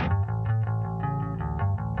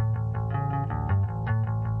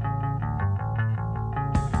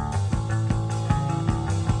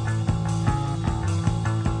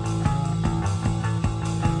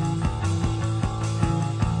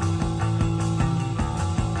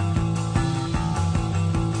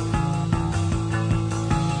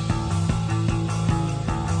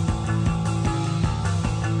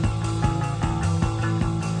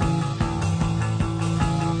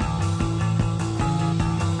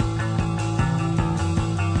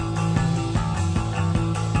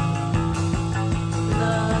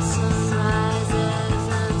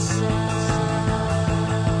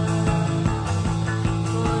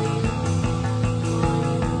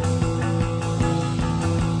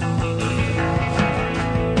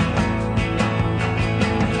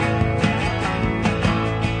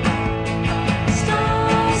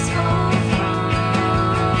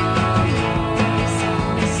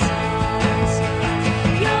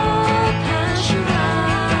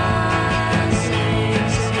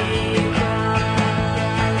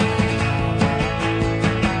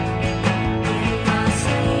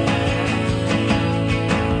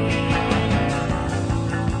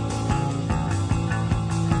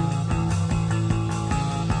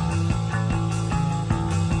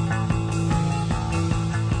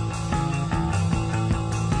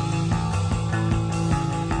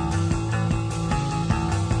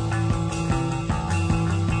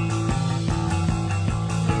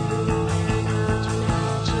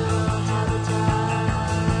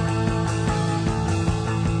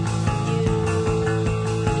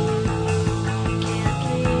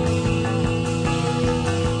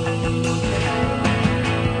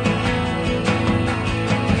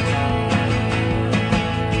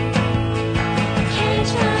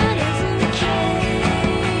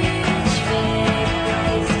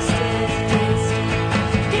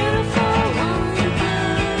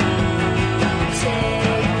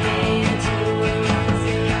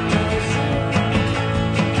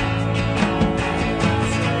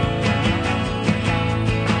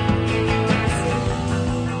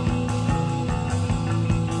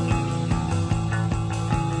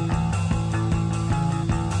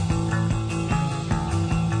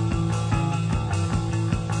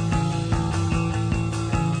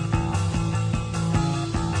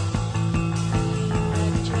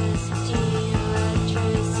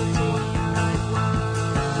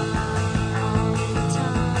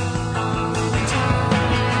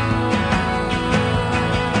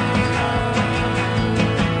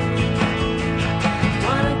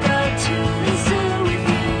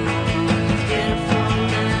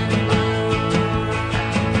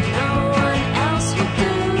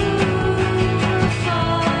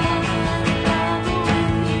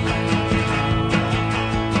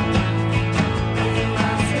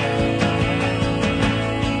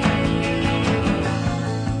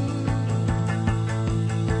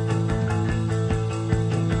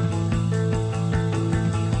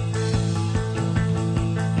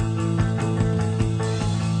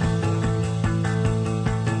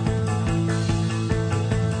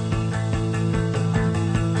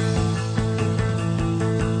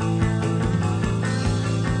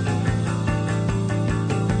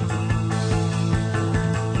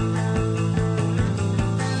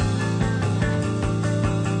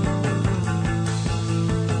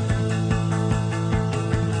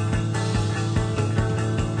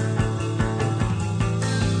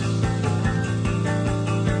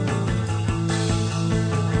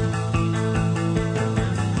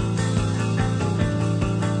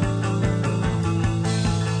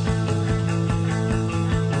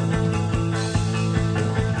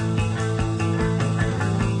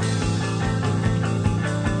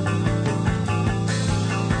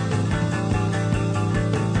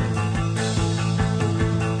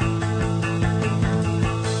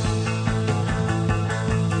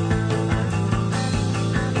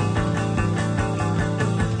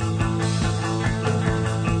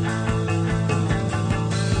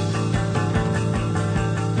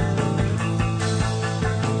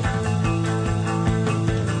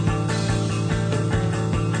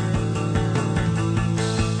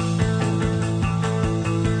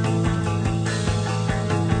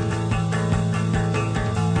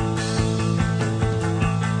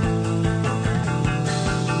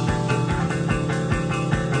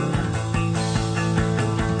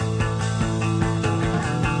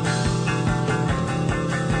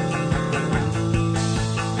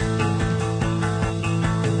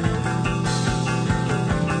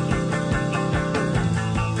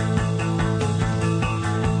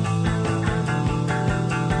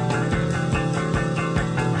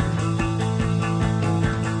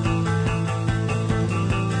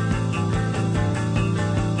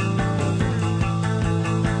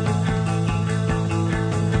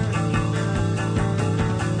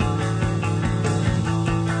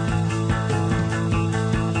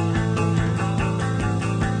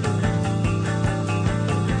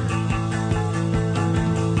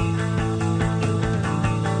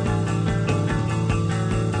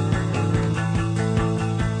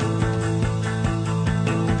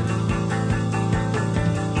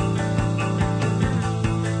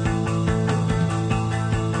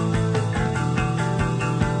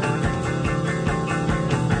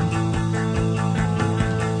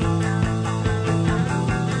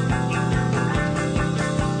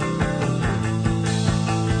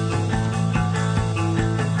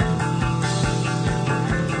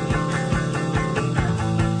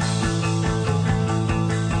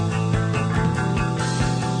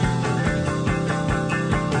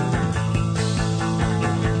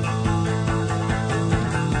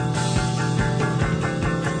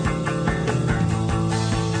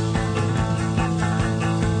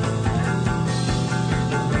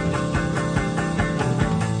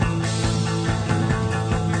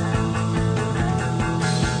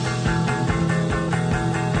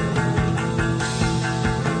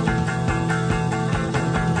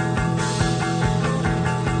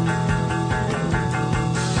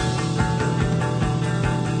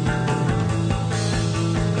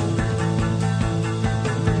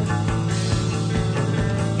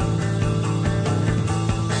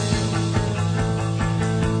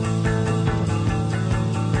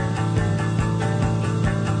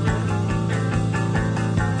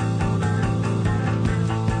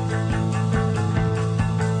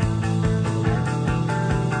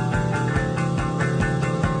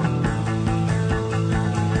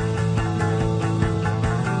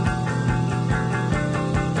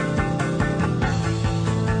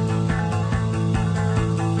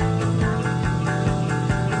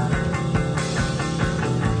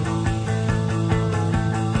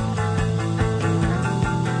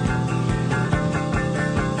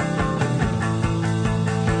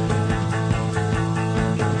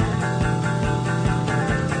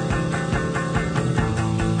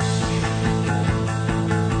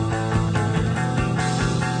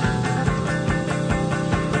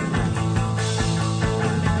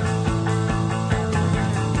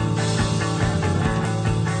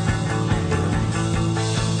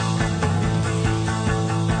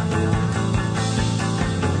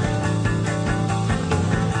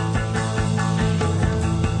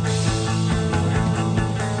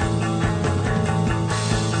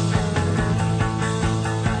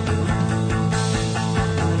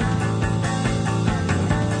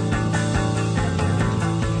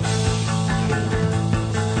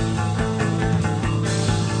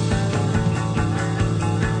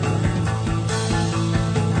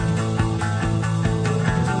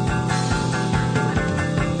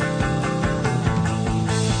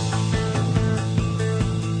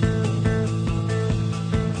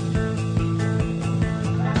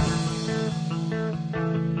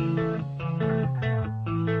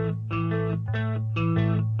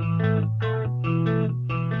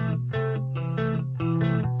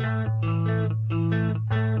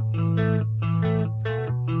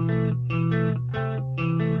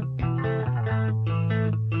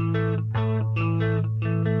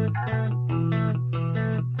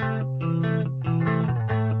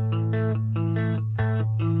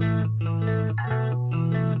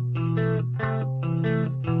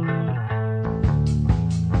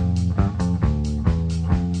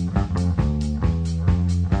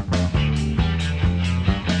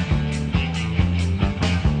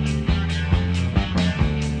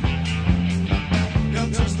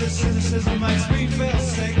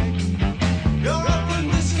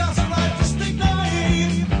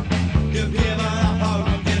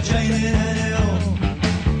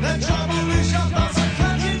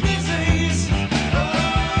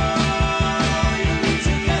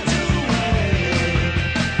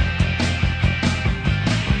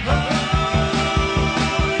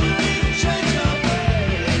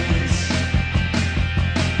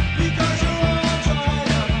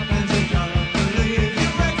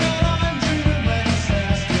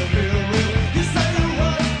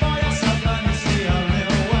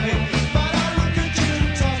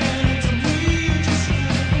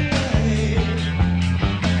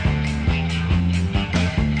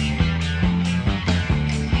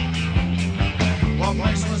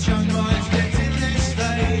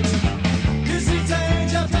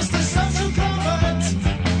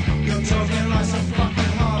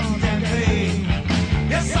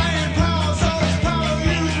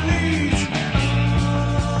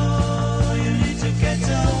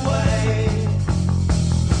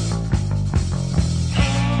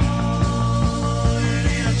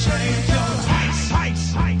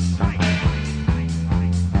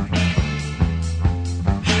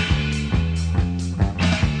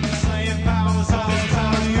 Say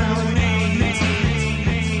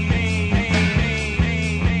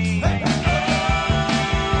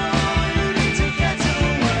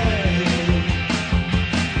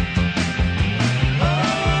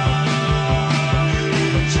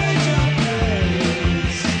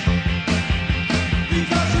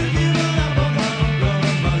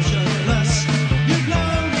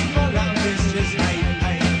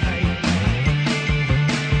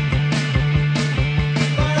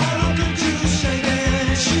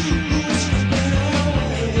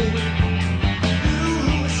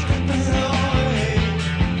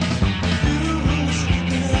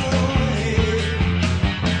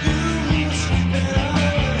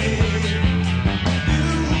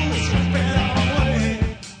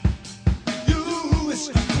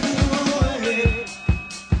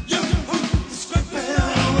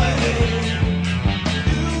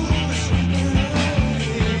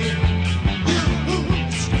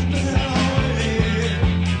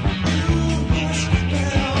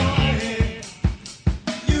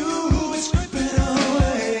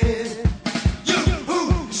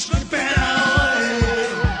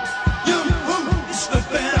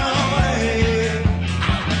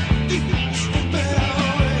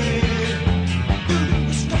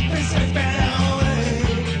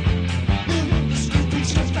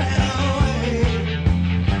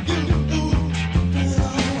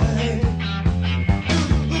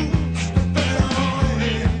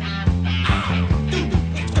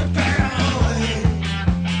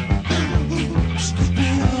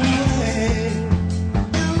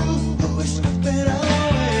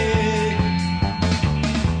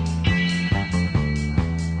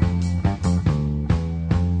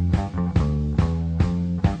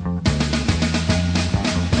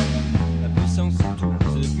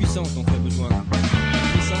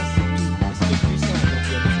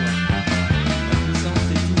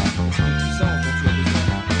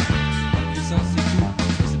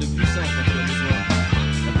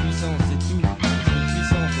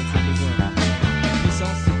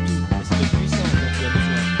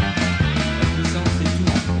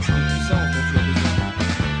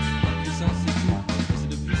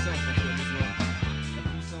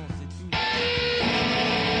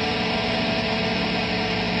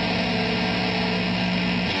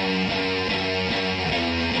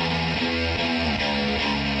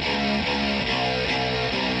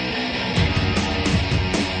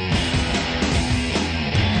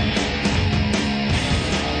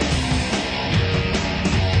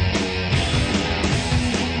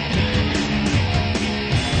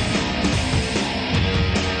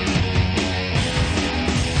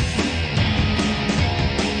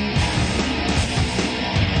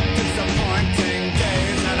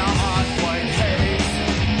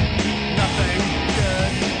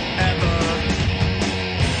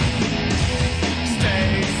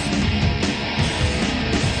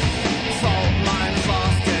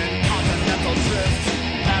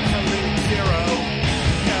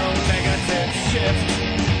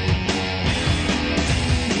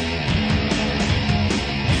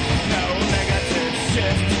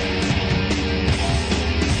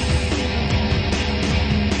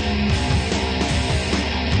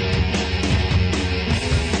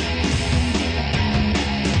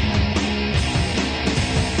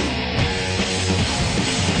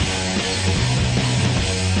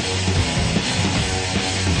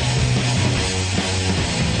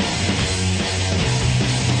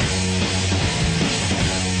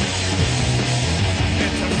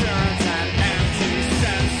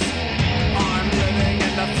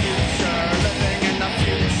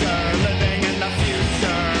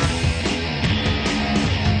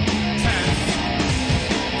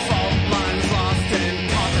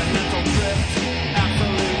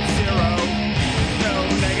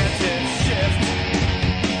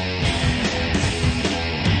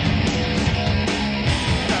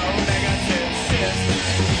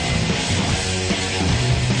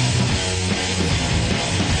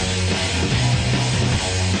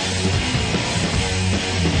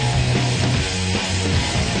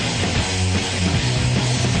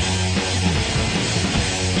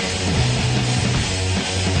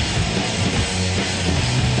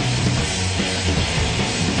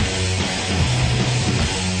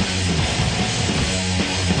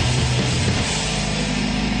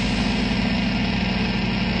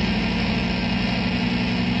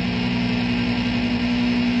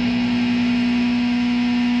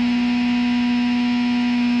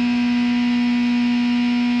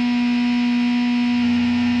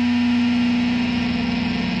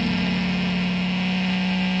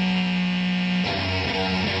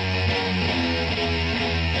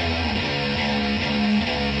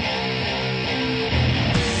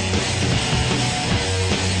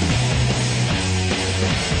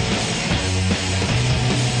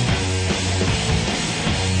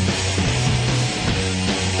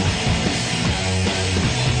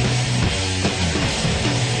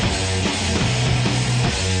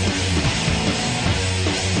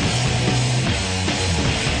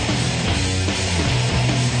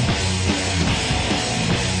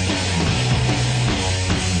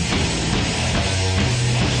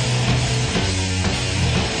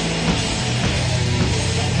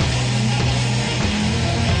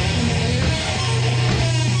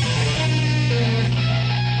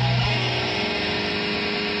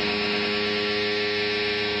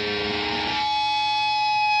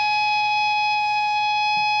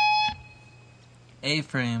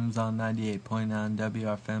A-Frames on 98.9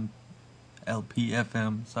 WRFM,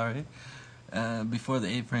 LPFM, sorry. Before the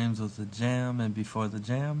A-Frames was The Jam, and before The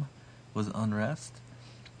Jam was Unrest.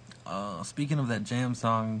 Speaking of that Jam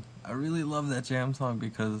song, I really love that Jam song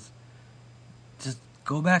because just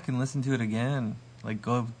go back and listen to it again. Like,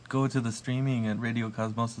 go to the streaming at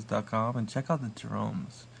radiocosmosis.com and check out the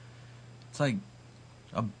drums. It's like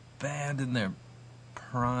a band in their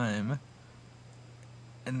prime,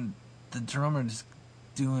 and the drummer just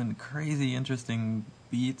doing crazy interesting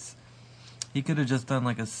beats. He could have just done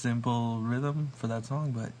like a simple rhythm for that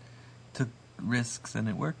song, but took risks and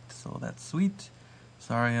it worked, so that's sweet.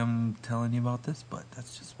 Sorry I'm telling you about this, but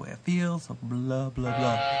that's just the way I feel, so blah blah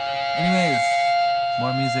blah. Anyways,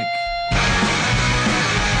 more music.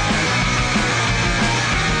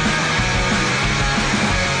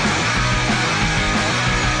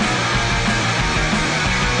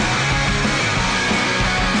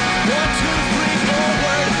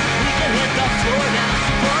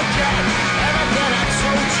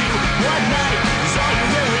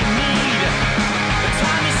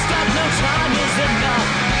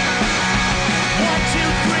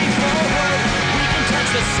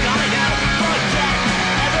 The sky now, forget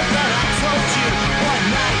everything I told you. One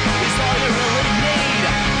night is all you really need.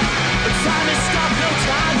 But time is stopped, no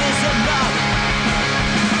time is enough.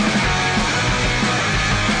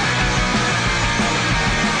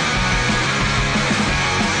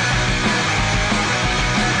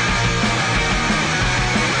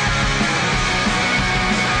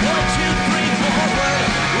 One, two, three, forward.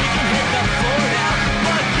 We can hit the floor now.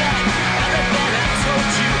 Forget everything I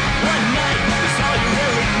told you. One night is all you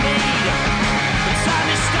really need. The time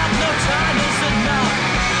is stopped, no time is enough.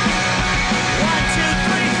 One, two,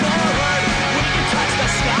 three, forward. We can touch the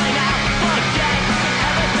sky now. Forget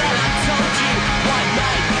everything I told you. One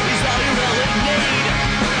night is all you really need.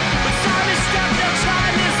 The time is stopped, no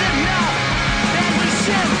time is enough. Then we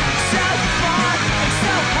shoot so far and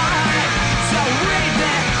so high. So read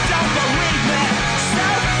it, don't believe it. So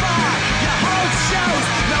far, your whole shows.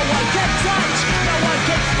 No one can touch, no one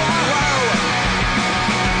can follow.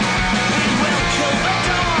 We will kill the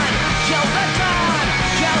dawn, kill the dawn,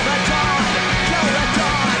 kill the dawn, kill the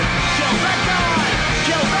dawn, kill the dawn,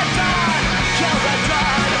 kill the dawn, kill the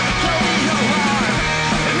dawn, kill the alarm.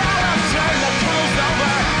 And now I'll turn the kills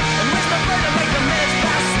over and wish the bird to make the minutes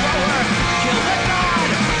pass slower. Kill the dawn,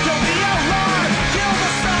 kill the alarm, kill the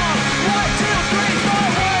song. 1, 2, 3,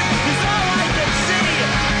 forward is all I can see.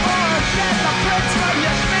 Forget the prints from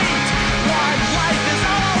your feet. One life is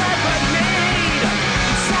all I'll ever need.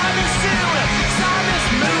 Time is soon, time is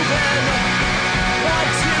moving. 1,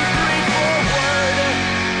 2, 3, forward.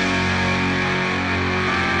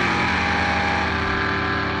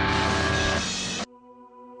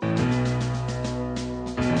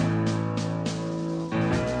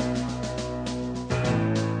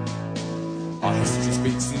 Our history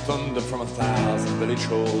speaks in thunder from 1,000 village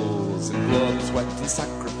halls, in blood, sweat and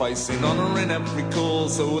sacrifice, in honour in every call.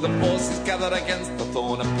 So the forces gathered against the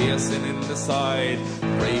thorn are piercing in the side. The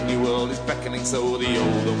brave new world is beckoning, so the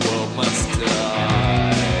older world must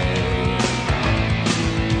die.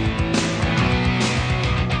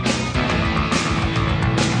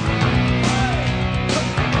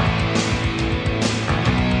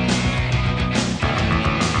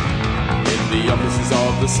 In the offices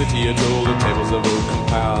of the city at all the tables of oaken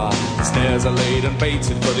power, the snares are laid and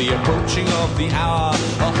baited for the approaching of the hour.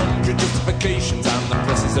 100 justifications and the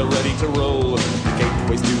presses are ready to roll. The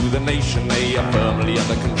gateways to the nation, they are firmly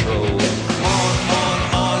under control.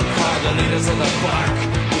 On, cry the leaders of the pack.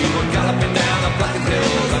 We were galloping down the blackened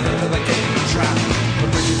hills and into the game trap. The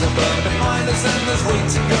bridges are burned behind us and there's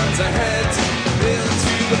waiting guns ahead.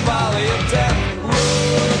 Into the valley of death,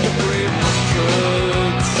 rode the brave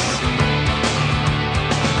hundreds.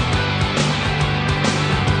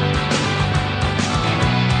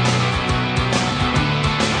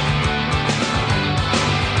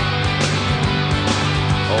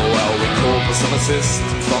 For some assist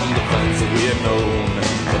from the friends that we had known.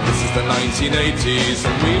 But this is the 1980s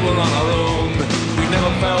and we were on our own. We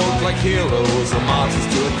never felt like heroes or martyrs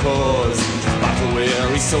to a cause, just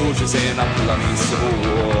battle-weary soldiers in a bloody civil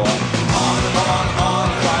war. On,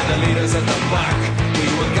 cried the leaders at the back. We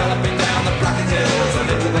were galloping down the blackened hills and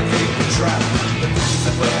into the Cape trap. The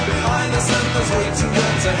bridges are burned behind us and there's waiting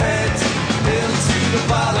guns ahead. Into the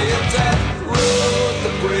valley of death rode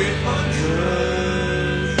the brave hundred.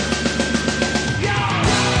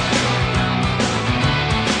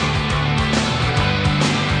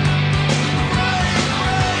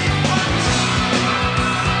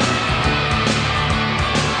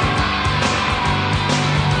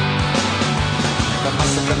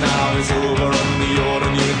 massacre now is over and the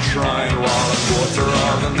ordinary shrine, while a quarter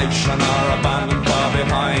of the nation are abandoned far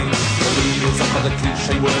behind. The leaders offer the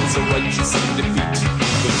cliche words of righteous in defeat,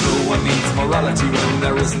 but no one needs morality when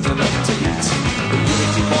there isn't enough to eat. The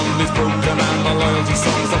unity bond is broken and the loyalty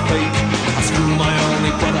songs are fake. I screw my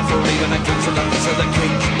only brother for even a glimpse of the piece of the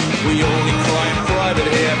cake. We only cry in private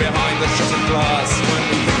here behind the shuttered glass when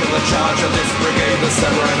we think of the charge of this brigade, the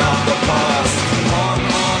severing of the past.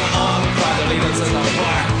 On, cry the leaders in the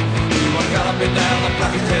black. We were galloping down the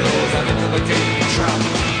black hills and into the gate trap.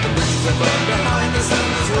 The bridges are burned behind us and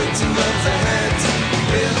there's waiting guns ahead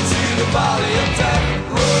into the valley of death.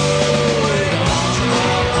 Rolling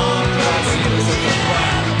on, cry the leaders in the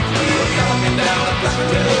black. We were galloping down the black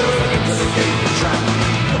hills and into the gate trap.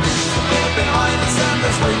 The bridges are burned behind us and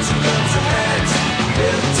there's waiting guns ahead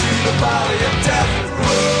into the valley of death.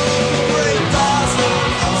 Rolling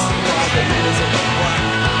on, cry the leaders in the black.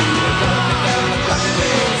 We were galloping down the black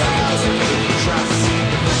hills and into the gate trap.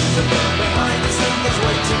 The bridges are burned behind us and there's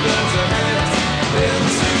waiting guns ahead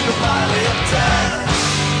into the valley of death.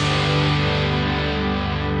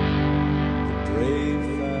 The brave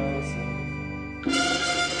thousand.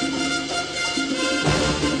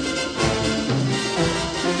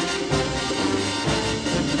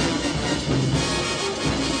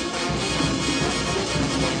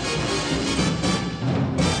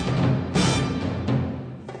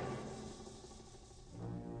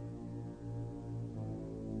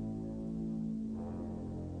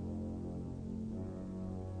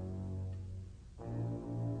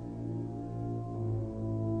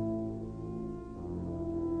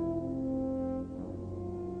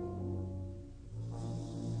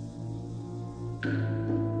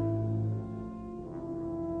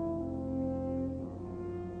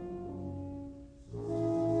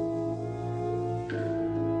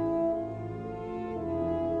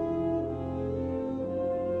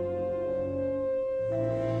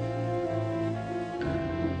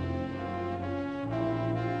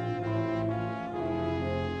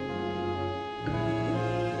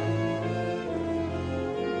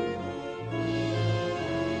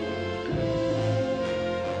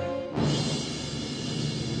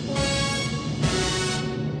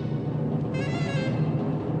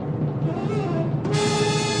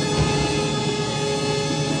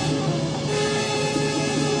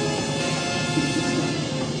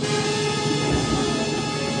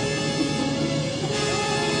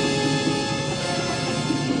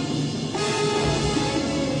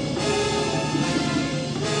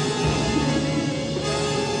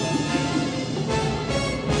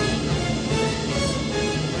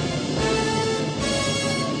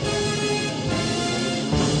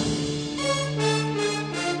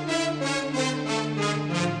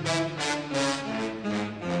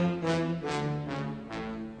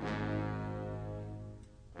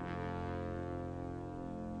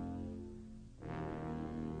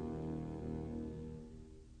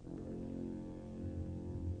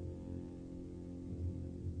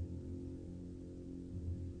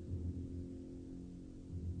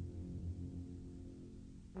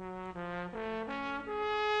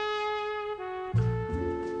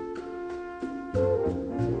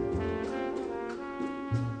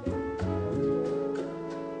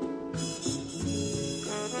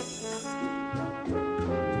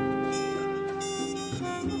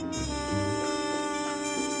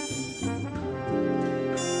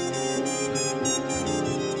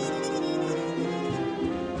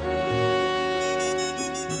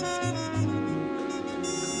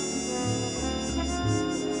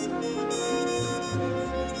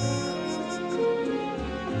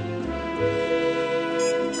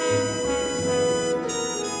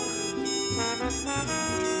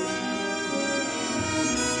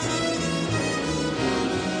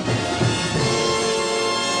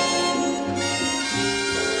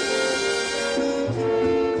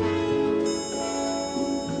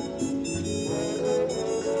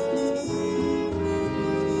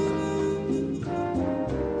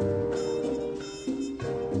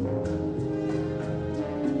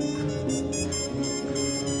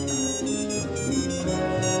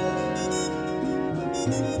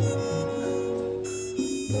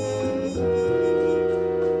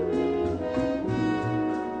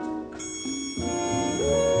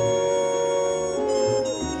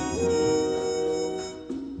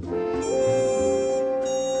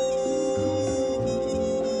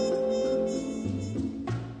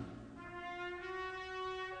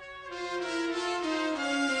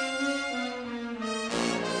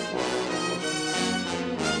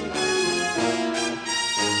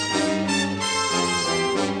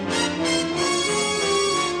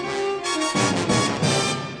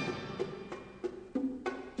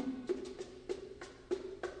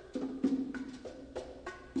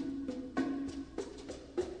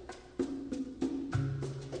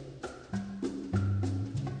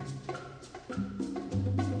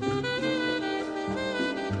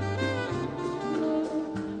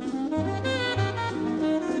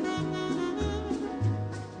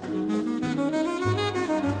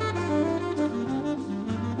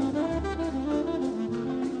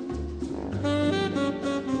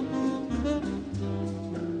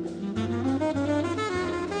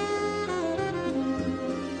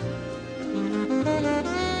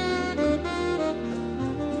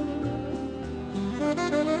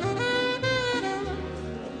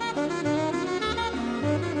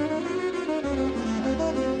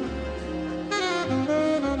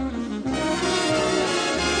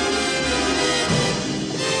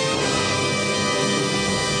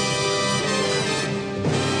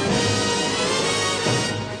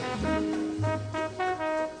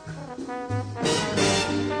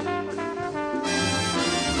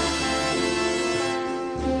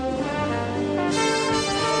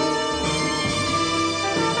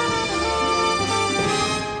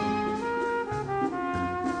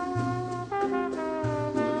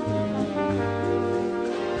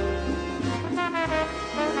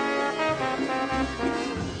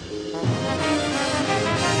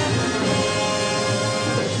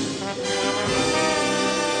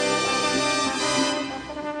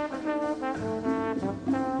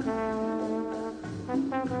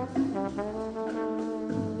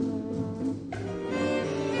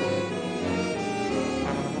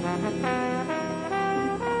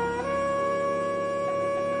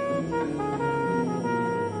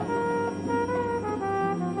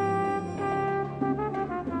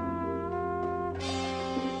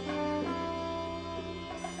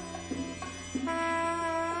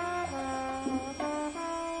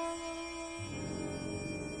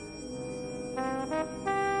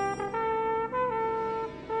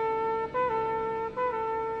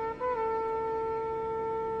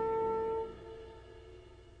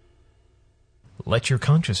 Let your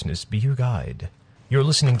consciousness be your guide. You're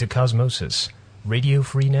listening to Cosmosis, Radio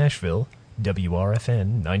Free Nashville,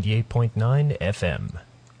 WRFN 98.9 FM.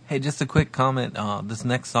 Hey, just a quick comment. This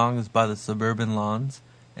next song is by the Suburban Lawns,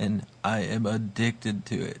 and I am addicted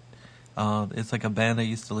to it. It's like a band I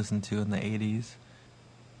used to listen to in the 80s.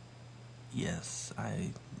 Yes, I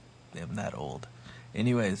am that old.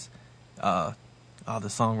 Anyways, the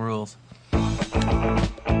song rules.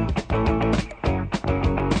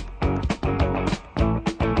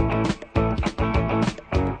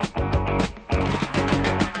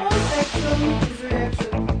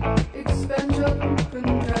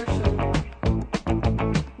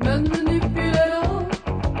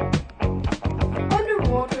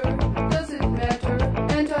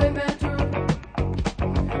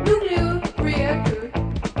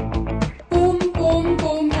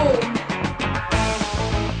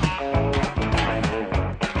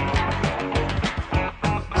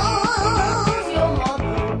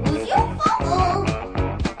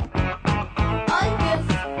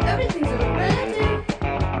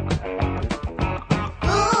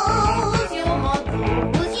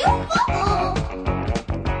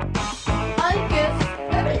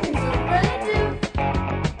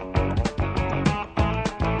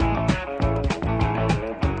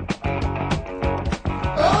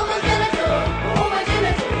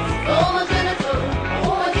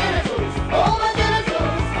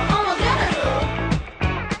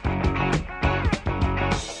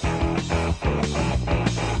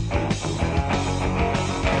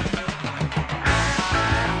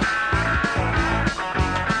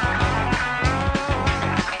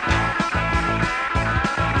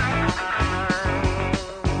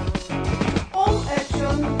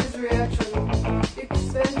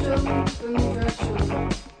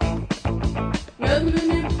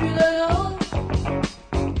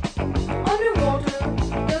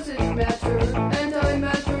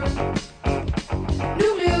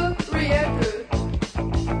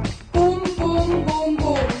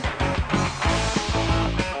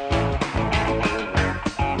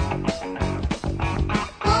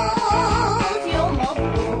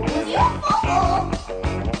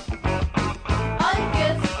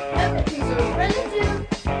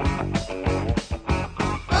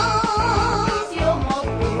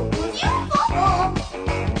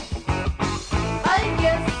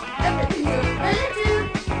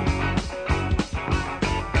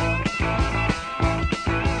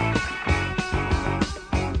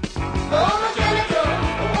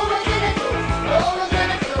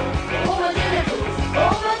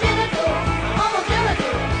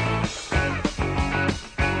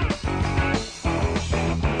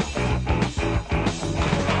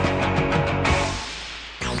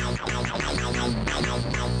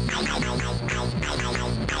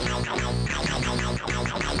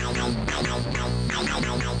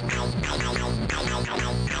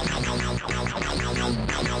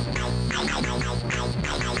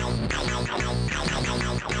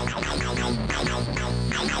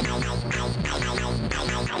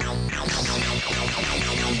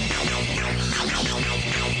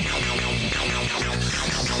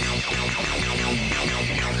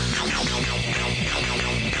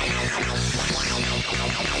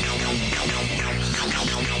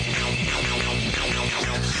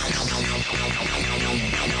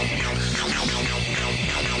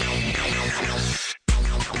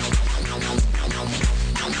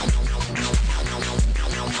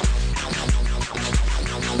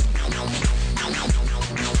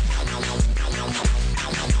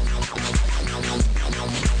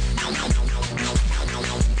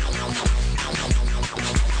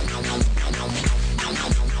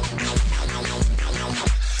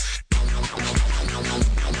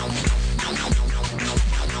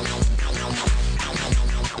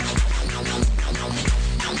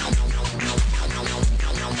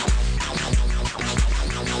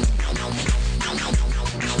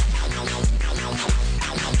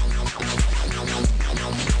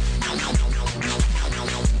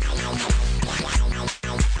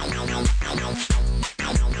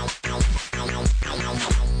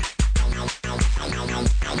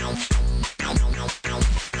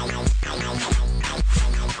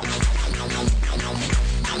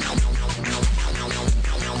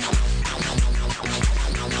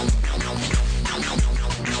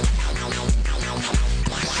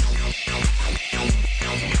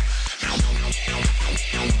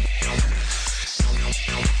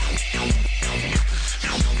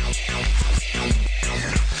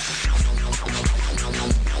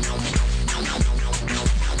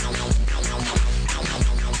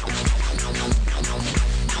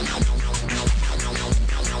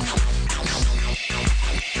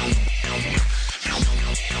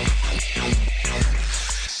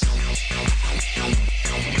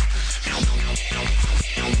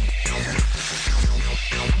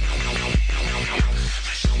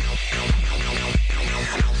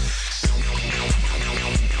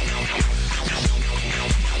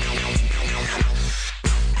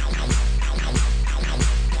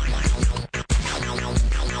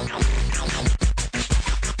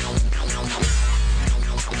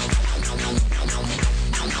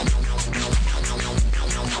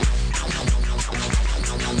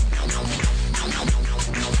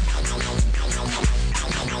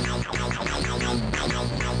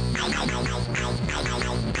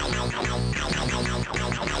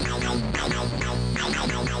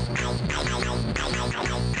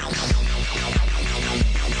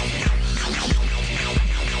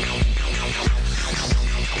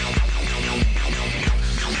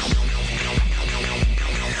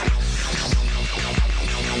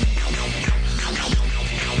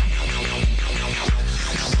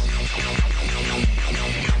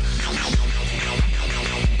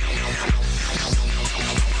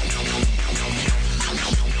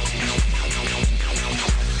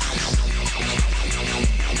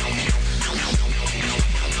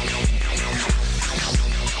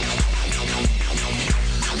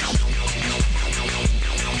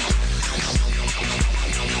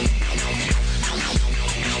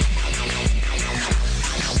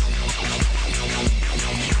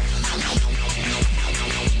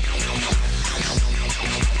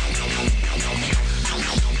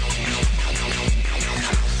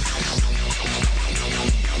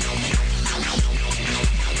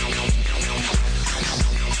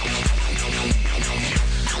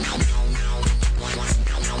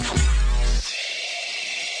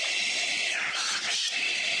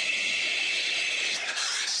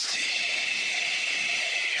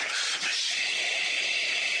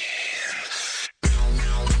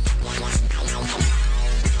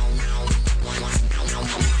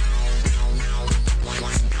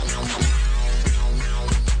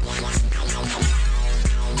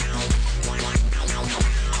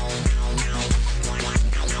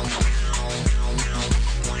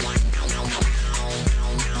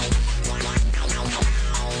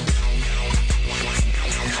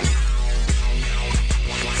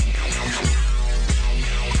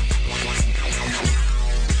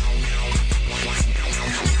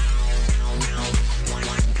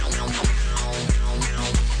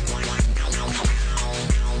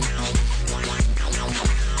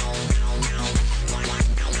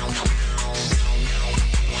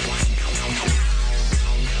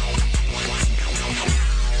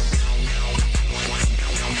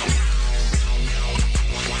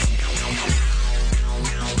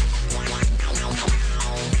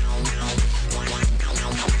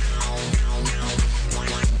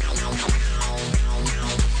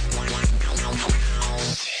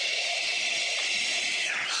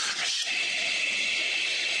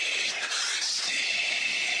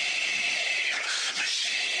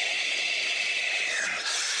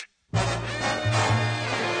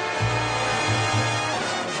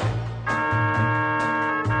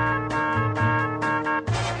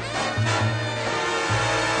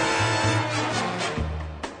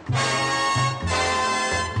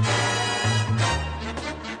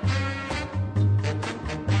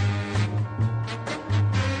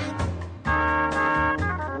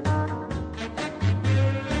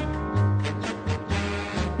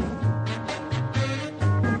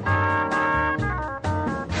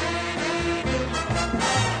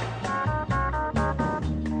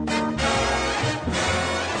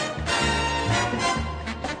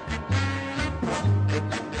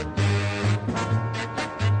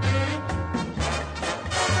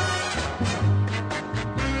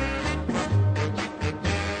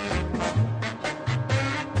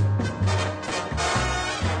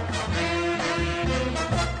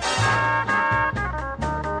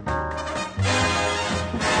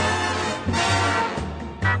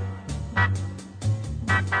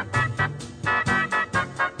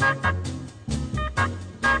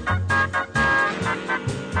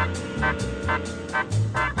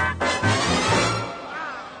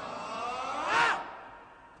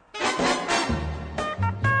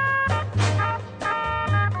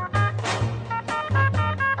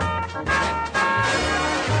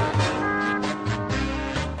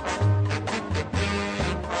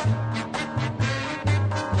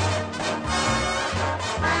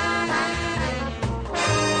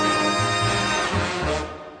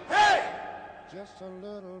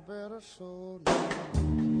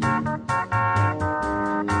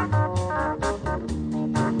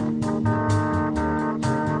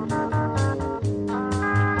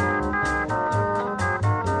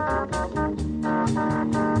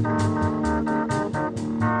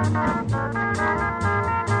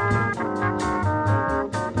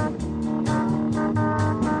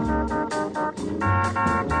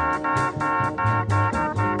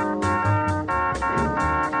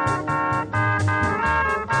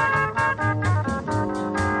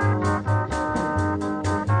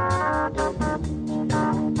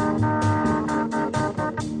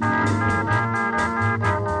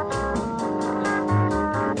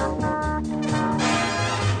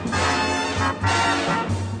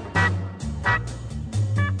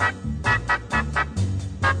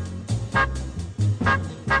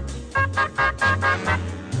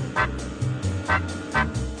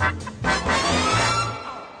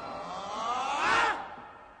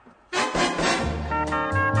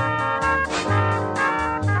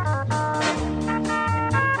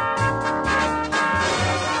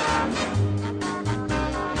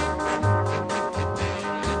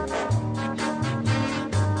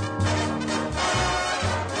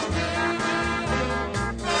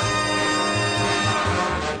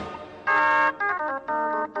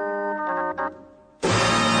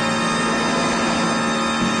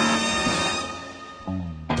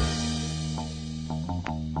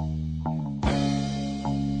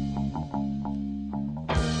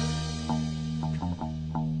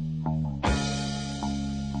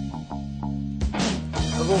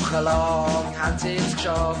 Wochenlang haben sie es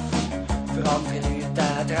geschafft, für andere Leute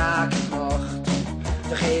einen Dreck gemacht.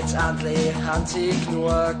 Doch jetzt endlich haben sie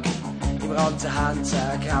genug, im Ranzen haben sie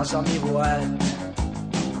eine grausame Wut.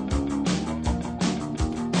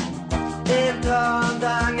 In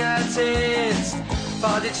Tandängen sitzt,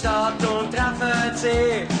 fahrt in die Stadt und treffen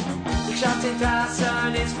sich. Die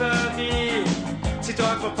Geschäftsinteressen ist vorbei. Sie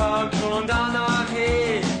tun von Punk und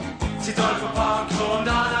Anarchie. Sie tun von Punk und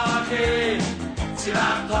Anarchie. Sie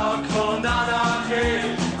werden Punk und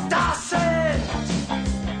Anarchie. Das sind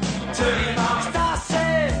Zürich Punks, das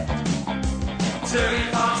sind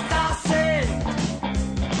Zürich Punks, das sind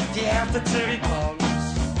die harten Zürich Punks.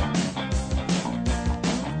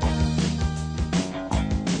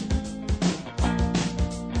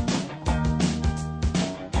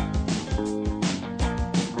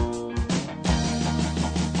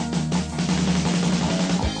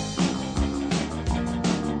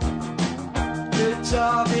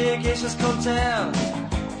 Abend ist ein Konzert,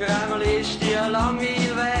 für einmal ist dir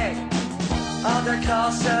Langweil weg. An der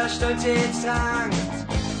Kasse stehen sie jetzt drängt,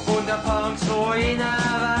 100 Punks, wo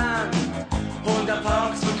reinwollen, 100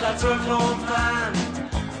 Punks, wo grad zugeklopft werden,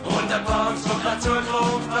 100 Punks, wo grad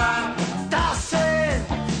zugeklopft werden. Das sind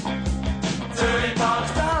Zürich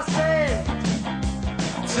Punks, das sind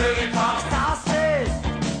Zürich Punks, das sind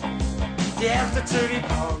die ersten Zürich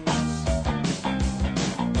Punks.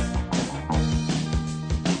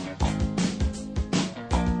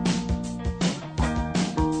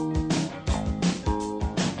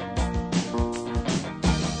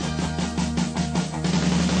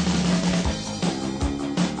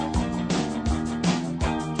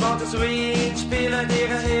 Sweet spielen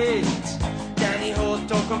ihren Hit, Danny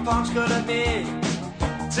Hotdog und Punks gehören mit.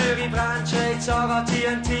 Zürich brennt, Shade, Sarah,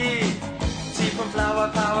 TNT. Zeit von Flower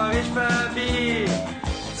Power ist vorbei.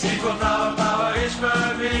 Zeit von Flower Power ist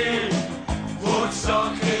vorbei.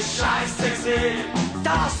 Woodstock ist scheiße gewesen.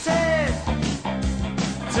 Das sind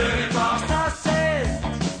Zürich Punks, das sind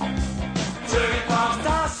Zürich Punks,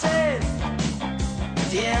 das sind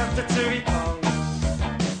die ersten Zürich Punks.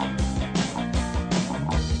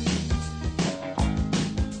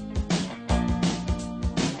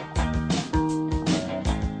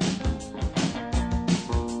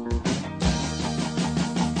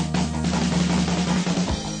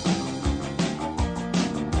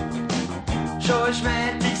 Schon ist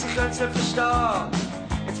Montag, sie können's nicht verstehen.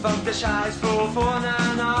 Jetzt fängt der Scheiß von vorne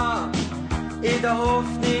an. In der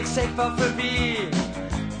Hoffnung, es war vorbei.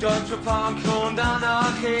 Träumt von Punk und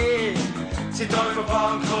Anarchie. Sie träumt von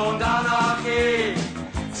Punk und Anarchie.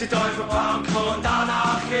 Sie träumt von Punk und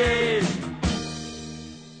Anarchie.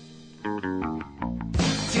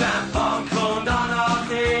 Sie werden Punk und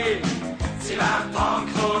Anarchie. Sie werden Punk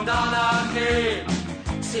und Anarchie.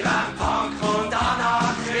 Sie werden Punk und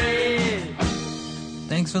Anarchie.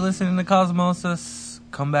 Thanks for listening to Cosmosis.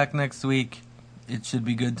 Come back next week. It should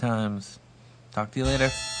be good times. Talk to you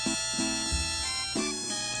later.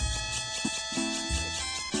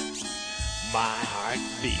 My heart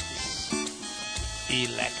beats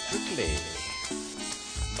electrically.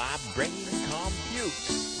 My brain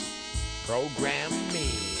computes. Program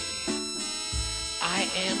me. I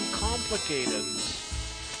am complicated.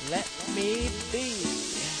 Let me be.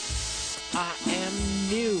 I am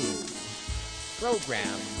new.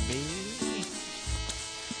 Program me.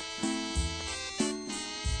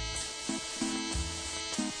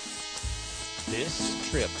 This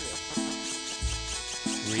trip,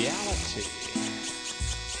 reality,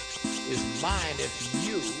 is mine if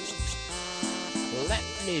you let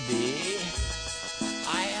me be.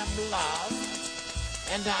 I am love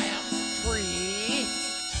and I am free.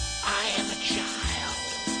 I am a child.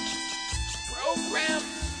 Program